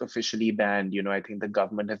though it's officially banned. I think the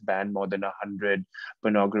government have banned more than 100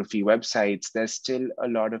 pornography websites. There's still a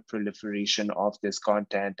lot of proliferation of this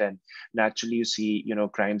content, and naturally you see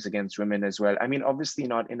crimes against women as well. I mean, obviously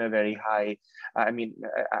not in a very high,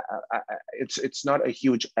 it's not a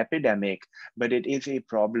huge epidemic, but it is a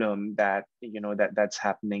problem that that's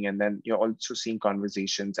happening. And then you're also seeing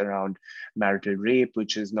conversations around marital rape,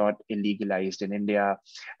 which is not illegalized in India,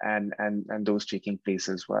 and those taking place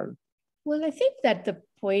as well. Well, I think that the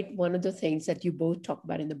point, one of the things that you both talk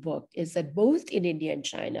about in the book is that both in India and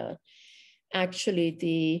China, actually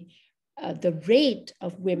the rate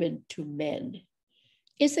of women to men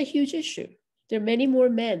is a huge issue. There are many more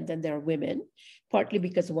men than there are women, partly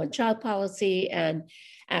because of one-child policy and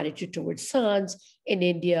attitude towards sons. In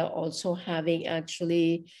India, also having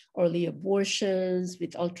actually early abortions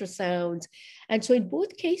with ultrasounds. And so in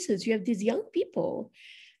both cases, you have these young people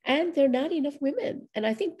and there are not enough women. And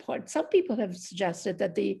I think some people have suggested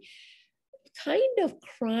that the kind of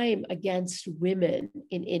crime against women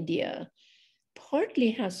in India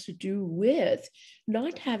partly has to do with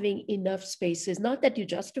not having enough spaces, not that you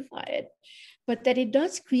justify it, but that it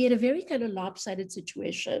does create a very kind of lopsided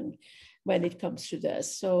situation when it comes to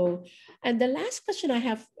this. So, and the last question I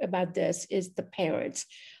have about this is the parents.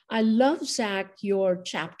 I love, Zach, your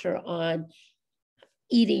chapter on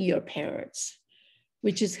eating your parents,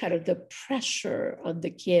 which is kind of the pressure on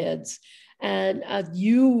the kids. And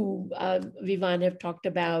you, Vivan, have talked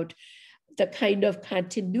about the kind of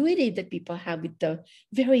continuity that people have with the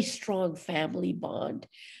very strong family bond.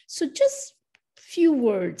 So just a few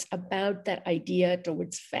words about that idea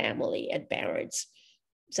towards family and parents.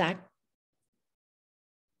 Zach?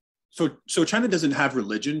 So China doesn't have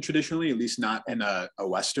religion traditionally, at least not in a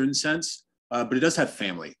Western sense, but it does have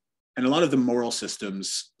family. And a lot of the moral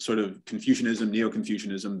systems, sort of Confucianism,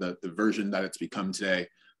 Neo-Confucianism, the version that it's become today,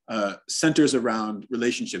 centers around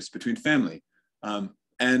relationships between family.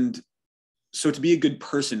 And so to be a good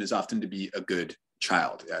person is often to be a good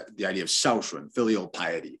child. The idea of 孝顺, filial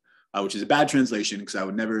piety, which is a bad translation because I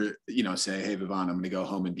would never, say, hey, Vivan, I'm going to go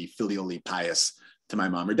home and be filially pious to my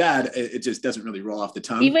mom or dad. It just doesn't really roll off the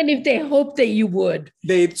tongue. Even if they hope that you would.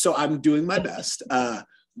 So I'm doing my best.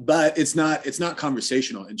 But it's not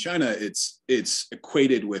conversational. In China, it's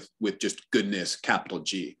equated with just goodness, capital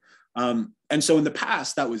G. And so in the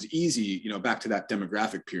past, that was easy, back to that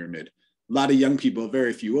demographic pyramid. A lot of young people,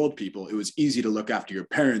 very few old people, it was easy to look after your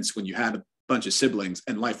parents when you had a bunch of siblings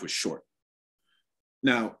and life was short.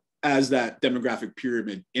 Now, as that demographic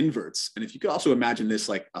pyramid inverts, and if you could also imagine this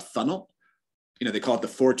like a funnel, they call it the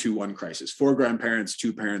 4-2-1 crisis, 4 grandparents,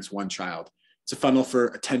 2 parents, 1 child. It's a funnel for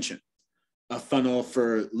attention, a funnel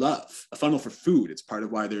for love, a funnel for food. It's part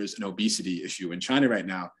of why there's an obesity issue in China right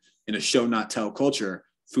now. In a show not tell culture,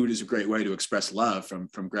 food is a great way to express love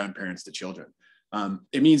from grandparents to children.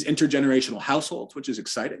 It means intergenerational households, which is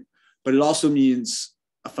exciting, but it also means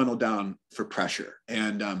a funnel down for pressure.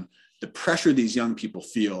 And the pressure these young people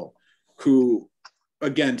feel who,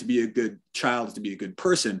 again, to be a good child, to be a good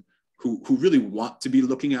person, who really want to be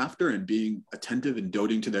looking after and being attentive and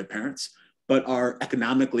doting to their parents, but are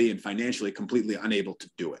economically and financially completely unable to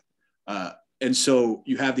do it. And so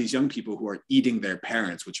you have these young people who are eating their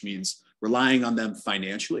parents, which means relying on them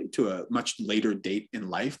financially to a much later date in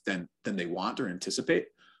life than they want or anticipate,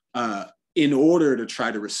 in order to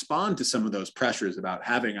try to respond to some of those pressures about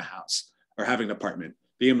having a house or having an apartment,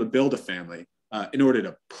 being able to build a family, in order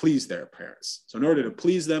to please their parents. So in order to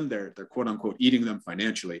please them, they're quote unquote eating them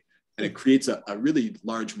financially. And it creates a really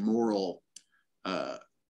large moral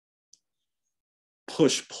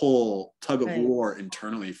push-pull, tug of war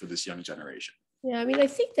internally for this young generation. Yeah, I mean, I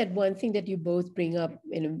think that one thing that you both bring up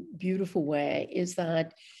in a beautiful way is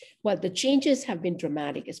that, while the changes have been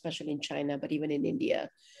dramatic, especially in China, but even in India,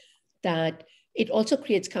 that it also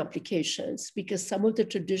creates complications because some of the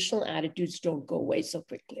traditional attitudes don't go away so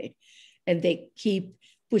quickly. And they keep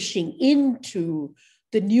pushing into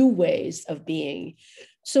the new ways of being.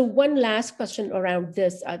 So one last question around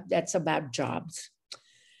this, that's about jobs.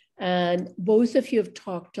 And both of you have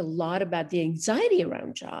talked a lot about the anxiety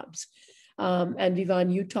around jobs. And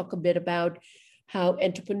Vivan, you talk a bit about how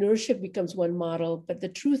entrepreneurship becomes one model, but the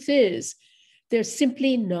truth is there's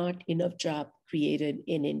simply not enough job created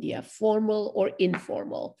in India, formal or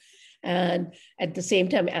informal. And at the same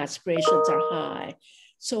time, aspirations are high.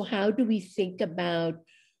 So how do we think about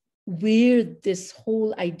where this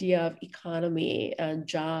whole idea of economy and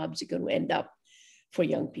jobs are going to end up for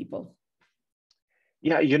young people?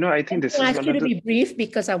 Yeah, I think this I'll is ask one you of to the, be brief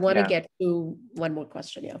because I want to yeah. get to one more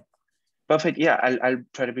question. Yeah. Perfect. Yeah, I'll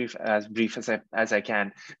try to be as brief as I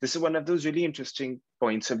can. This is one of those really interesting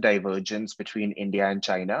points of divergence between India and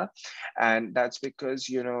China. And that's because,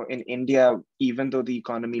 in India, even though the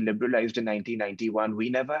economy liberalized in 1991, we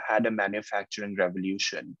never had a manufacturing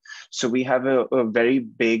revolution. So we have a very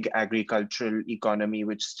big agricultural economy,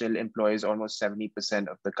 which still employs almost 70%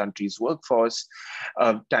 of the country's workforce,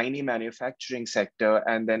 a tiny manufacturing sector,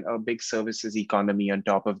 and then a big services economy on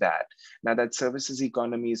top of that. Now, that services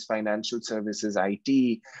economy is financial services,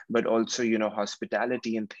 IT, but also,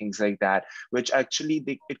 hospitality and things like that, which actually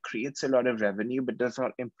it creates a lot of revenue, but does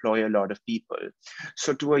not employ a lot of people.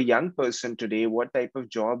 So to a young person today, what type of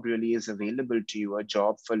job really is available to you? A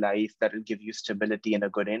job for life that will give you stability and a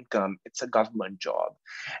good income. It's a government job.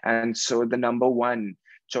 And so the number one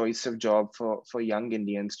choice of job for young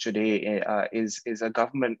Indians today is a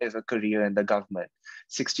career in the government.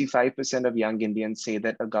 65% of young Indians say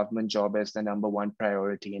that a government job is the number one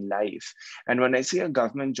priority in life. And when I say a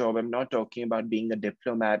government job, I'm not talking about being a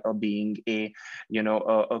diplomat or being a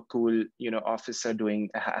cool officer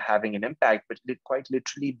having an impact, but quite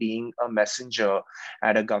literally being a messenger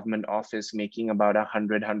at a government office, making about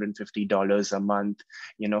 $150 a month,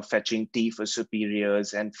 fetching tea for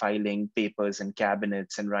superiors and filing papers in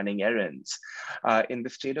cabinets and running errands. In the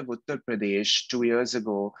state of Uttar Pradesh, 2 years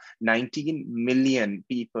ago, 19 million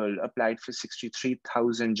people applied for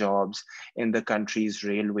 63,000 jobs in the country's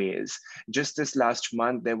railways. Just this last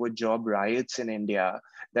month, there were job riots in India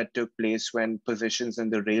that took place when positions in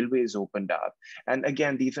the railways opened up. And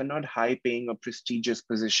again, these are not high-paying or prestigious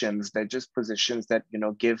positions. They're just positions that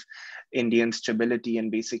give Indian stability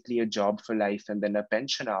and basically a job for life and then a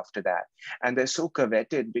pension after that. And they're so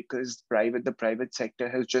coveted because the private sector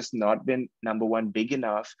has just not been, number one, big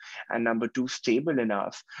enough, and number two, stable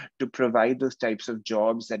enough to provide those types of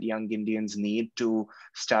jobs that young Indians need to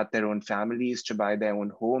start their own families, to buy their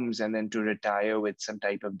own homes, and then to retire with some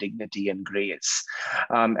type of dignity and grace.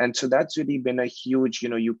 And so that's really been a huge,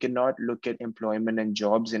 you cannot look at employment and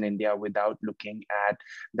jobs in India without looking at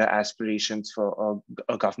the aspirations for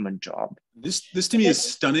a government job. This to me is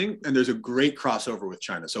stunning, and there's a great crossover with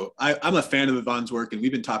China. So I'm a fan of Vivan's work, and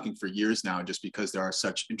we've been talking for years now just because there are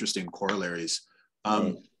such interesting corollaries.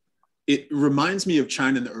 It reminds me of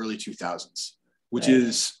China in the early 2000s, which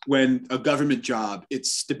is when a government job,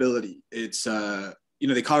 it's stability. It's,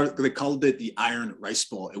 they called it the iron rice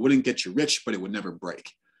bowl. It wouldn't get you rich, but it would never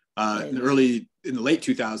break. In the late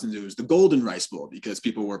 2000s, it was the golden rice bowl because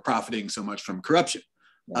people were profiting so much from corruption.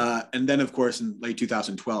 And then, of course, in late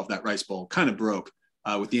 2012, that rice bowl kind of broke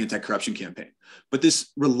with the anti-corruption campaign. But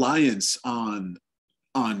this reliance on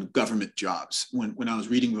government jobs, when I was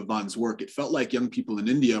reading Vivan's work, it felt like young people in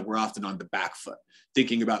India were often on the back foot,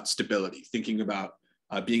 thinking about stability, thinking about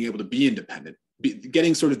being able to be independent,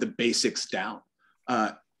 getting sort of the basics down.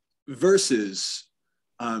 Versus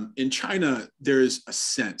in China, there's a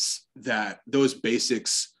sense that those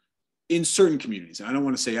basics in certain communities, and I don't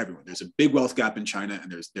want to say everyone, there's a big wealth gap in China,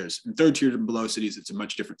 and there's in third tier and below cities, it's a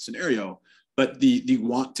much different scenario, but the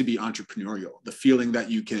want to be entrepreneurial, the feeling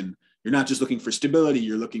that you're not just looking for stability,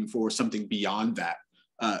 you're looking for something beyond that.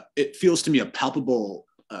 It feels to me a palpable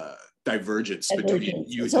divergence between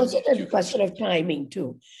youth. It's also a question of timing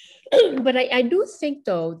too. But I do think,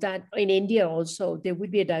 though, that in India also, there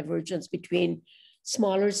would be a divergence between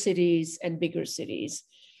smaller cities and bigger cities.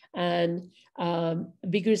 And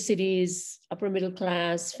bigger cities, upper middle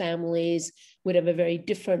class families would have a very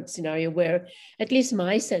different scenario where, at least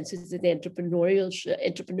my sense is that the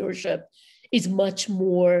entrepreneurship is much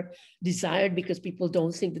more desired because people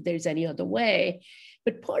don't think that there's any other way.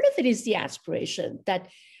 But part of it is the aspiration that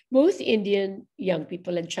both Indian young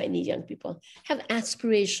people and Chinese young people have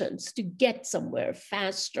aspirations to get somewhere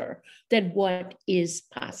faster than what is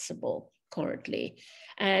possible currently.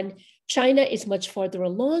 And China is much farther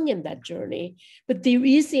along in that journey, but there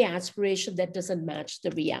is the aspiration that doesn't match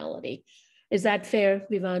the reality. Is that fair,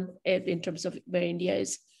 Vivan, in terms of where India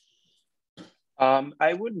is?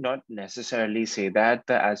 I would not necessarily say that.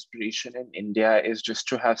 The aspiration in India is just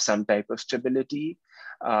to have some type of stability.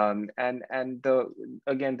 And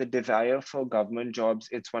the desire for government jobs,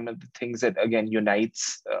 it's one of the things that, again,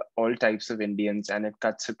 unites all types of Indians, and it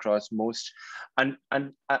cuts across most,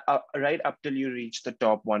 right up till you reach the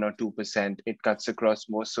top 1 or 2%, it cuts across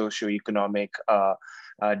most socioeconomic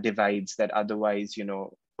divides that otherwise,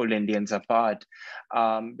 pull Indians apart,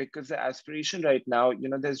 because the aspiration right now,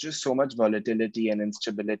 there's just so much volatility and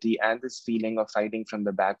instability and this feeling of fighting from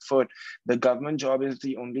the back foot. The government job is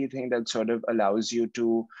the only thing that sort of allows you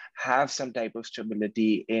to have some type of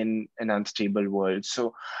stability in an unstable world.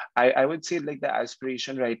 So I would say like the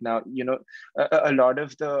aspiration right now, a lot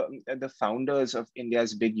of the founders of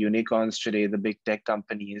India's big unicorns today, the big tech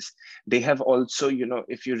companies, they have also,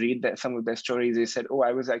 if you read some of their stories, they said, oh,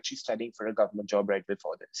 I was actually studying for a government job right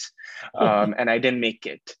before this. And I didn't make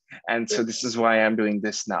it. And so this is why I'm doing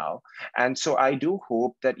this now. And so I do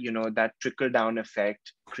hope that, that trickle down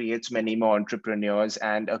effect creates many more entrepreneurs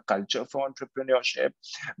and a culture for entrepreneurship.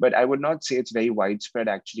 But I would not say it's very widespread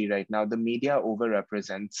actually right now. The media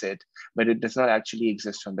overrepresents it, but it does not actually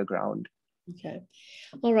exist on the ground. Okay.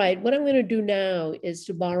 All right. What I'm going to do now is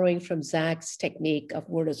to borrowing from Zach's technique of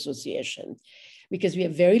word association, because we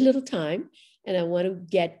have very little time and I want to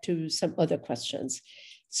get to some other questions.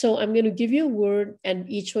 So I'm going to give you a word and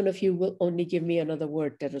each one of you will only give me another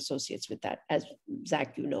word that associates with that, as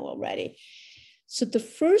Zach, you know already. So the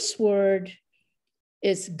first word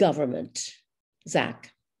is government.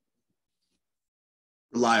 Zach.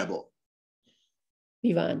 Reliable.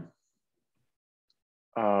 Vivan.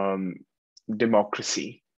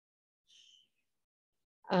 Democracy.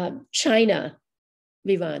 China.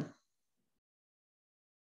 Vivan.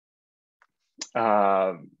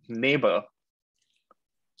 Neighbor.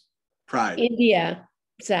 Pride. India.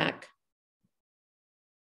 Zach.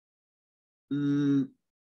 Little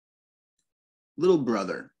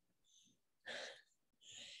brother.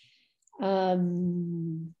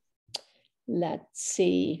 Let's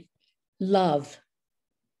see. Love.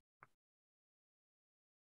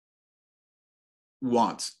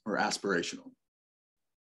 Want or aspirational.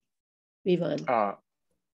 Vivan.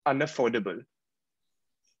 Unaffordable.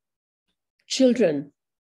 Children.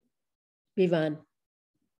 Vivan.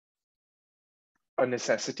 A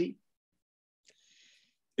necessity.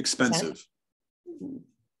 Expensive.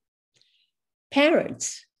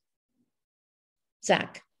 Parents.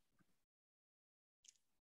 Zach.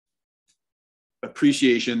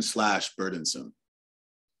 Appreciation / burdensome.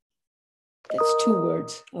 That's 2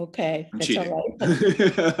 words. Okay. I'm That's cheating. all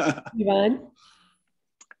right.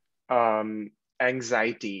 Vivan.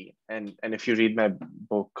 Anxiety. And if you read my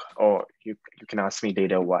book, or you can ask me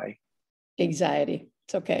later why. Anxiety.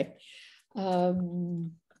 It's okay.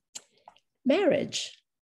 Marriage.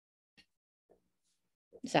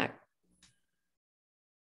 Zach.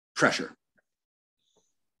 Pressure.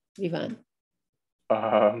 Vivan.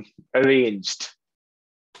 Arranged.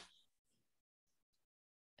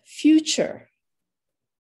 Future.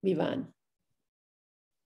 Vivan.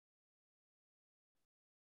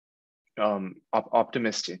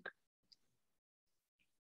 Optimistic.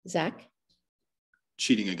 Zach.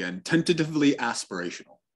 Cheating again. Tentatively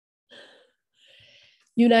aspirational.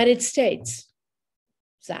 United States.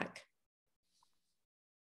 Zach.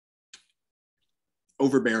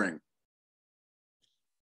 Overbearing.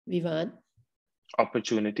 Vivan.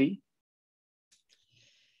 Opportunity.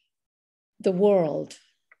 The world.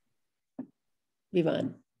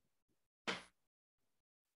 Vivan.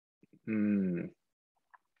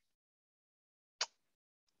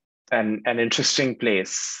 An interesting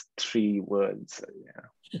place. 3 words.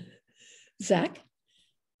 Yeah. Zach.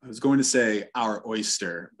 I was going to say our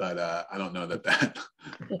oyster, but I don't know that I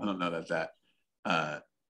don't know that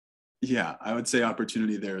yeah, I would say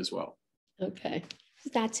opportunity there as well. Okay,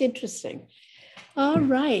 that's interesting. All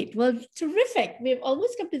right, well, terrific. We've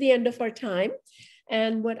almost come to the end of our time.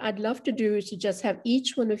 And what I'd love to do is to just have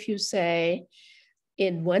each one of you say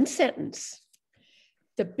in 1 sentence,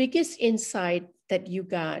 the biggest insight that you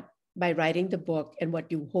got by writing the book and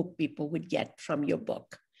what you hope people would get from your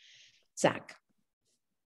book. Zach.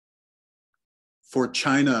 For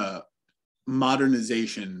China,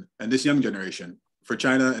 modernization and this young generation,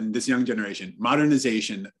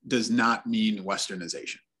 modernization does not mean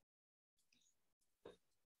Westernization.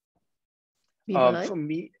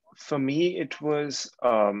 For me, it was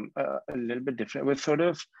a little bit different. It was sort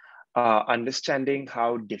of understanding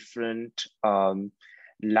how different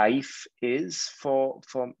life is for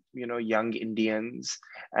young Indians,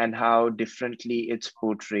 and how differently it's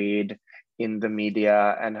portrayed in the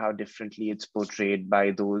media, and how differently it's portrayed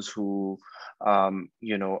by those who are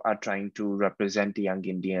trying to represent the young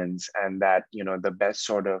Indians. And that the best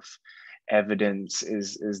sort of evidence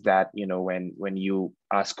is that when you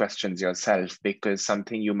ask questions yourself, because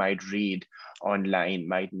something you might read online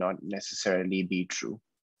might not necessarily be true.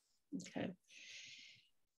 Okay.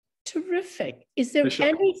 Terrific. Is there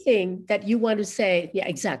anything that you want to say? Yeah,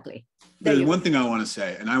 exactly. There's one thing I want to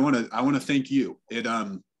say, and I want to thank you.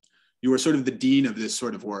 you are sort of the dean of this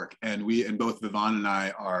sort of work. And both Vivan and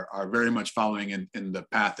I are very much following in the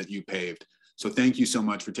path that you paved. So thank you so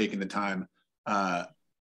much for taking the time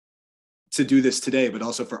to do this today, but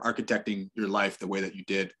also for architecting your life the way that you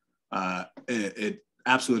did.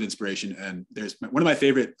 Absolute inspiration. And there's one of my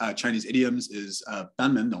favorite Chinese idioms is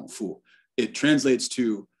 "ban men dong fu." It translates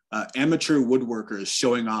to amateur woodworkers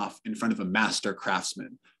showing off in front of a master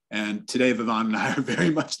craftsman. And today, Vivan and I are very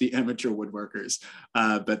much the amateur woodworkers,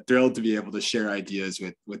 but thrilled to be able to share ideas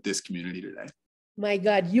with this community today. My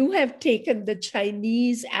God, you have taken the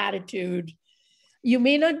Chinese attitude. You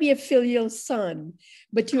may not be a filial son,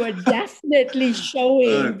 but you are definitely showing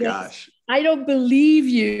Oh, gosh. I don't believe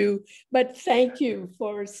you, but thank you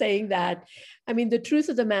for saying that. I mean, the truth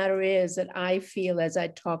of the matter is that I feel, as I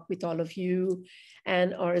talk with all of you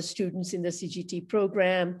and our students in the CGT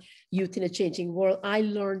program, Youth in a Changing World, I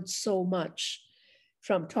learned so much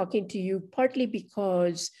from talking to you, partly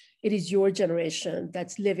because it is your generation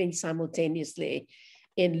that's living simultaneously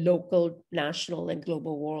in local, national, and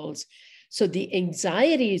global worlds. So the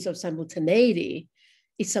anxieties of simultaneity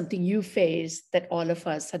is something you face that all of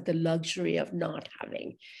us had the luxury of not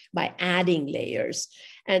having by adding layers.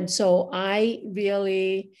 And so I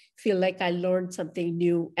really feel like I learned something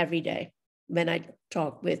new every day when I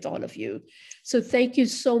talk with all of you. So thank you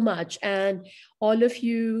so much. And all of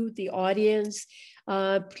you, the audience,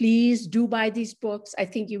 please do buy these books. I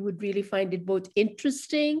think you would really find it both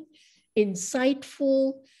interesting,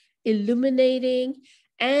 insightful, illuminating,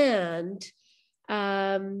 and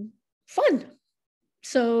fun.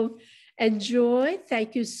 So enjoy.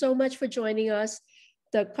 Thank you so much for joining us.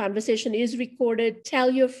 The conversation is recorded. Tell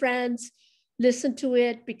your friends, listen to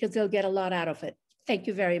it, because they'll get a lot out of it. Thank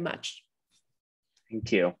you very much.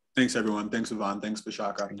 Thank you. Thanks, everyone. Thanks, Vivan. Thanks,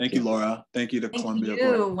 Vishaka. Thank you, Laura. Thank you to Columbia. Thank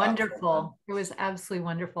you. Wonderful. It was absolutely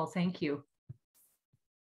wonderful. Thank you.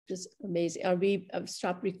 Just amazing. Are we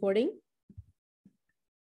stopped recording?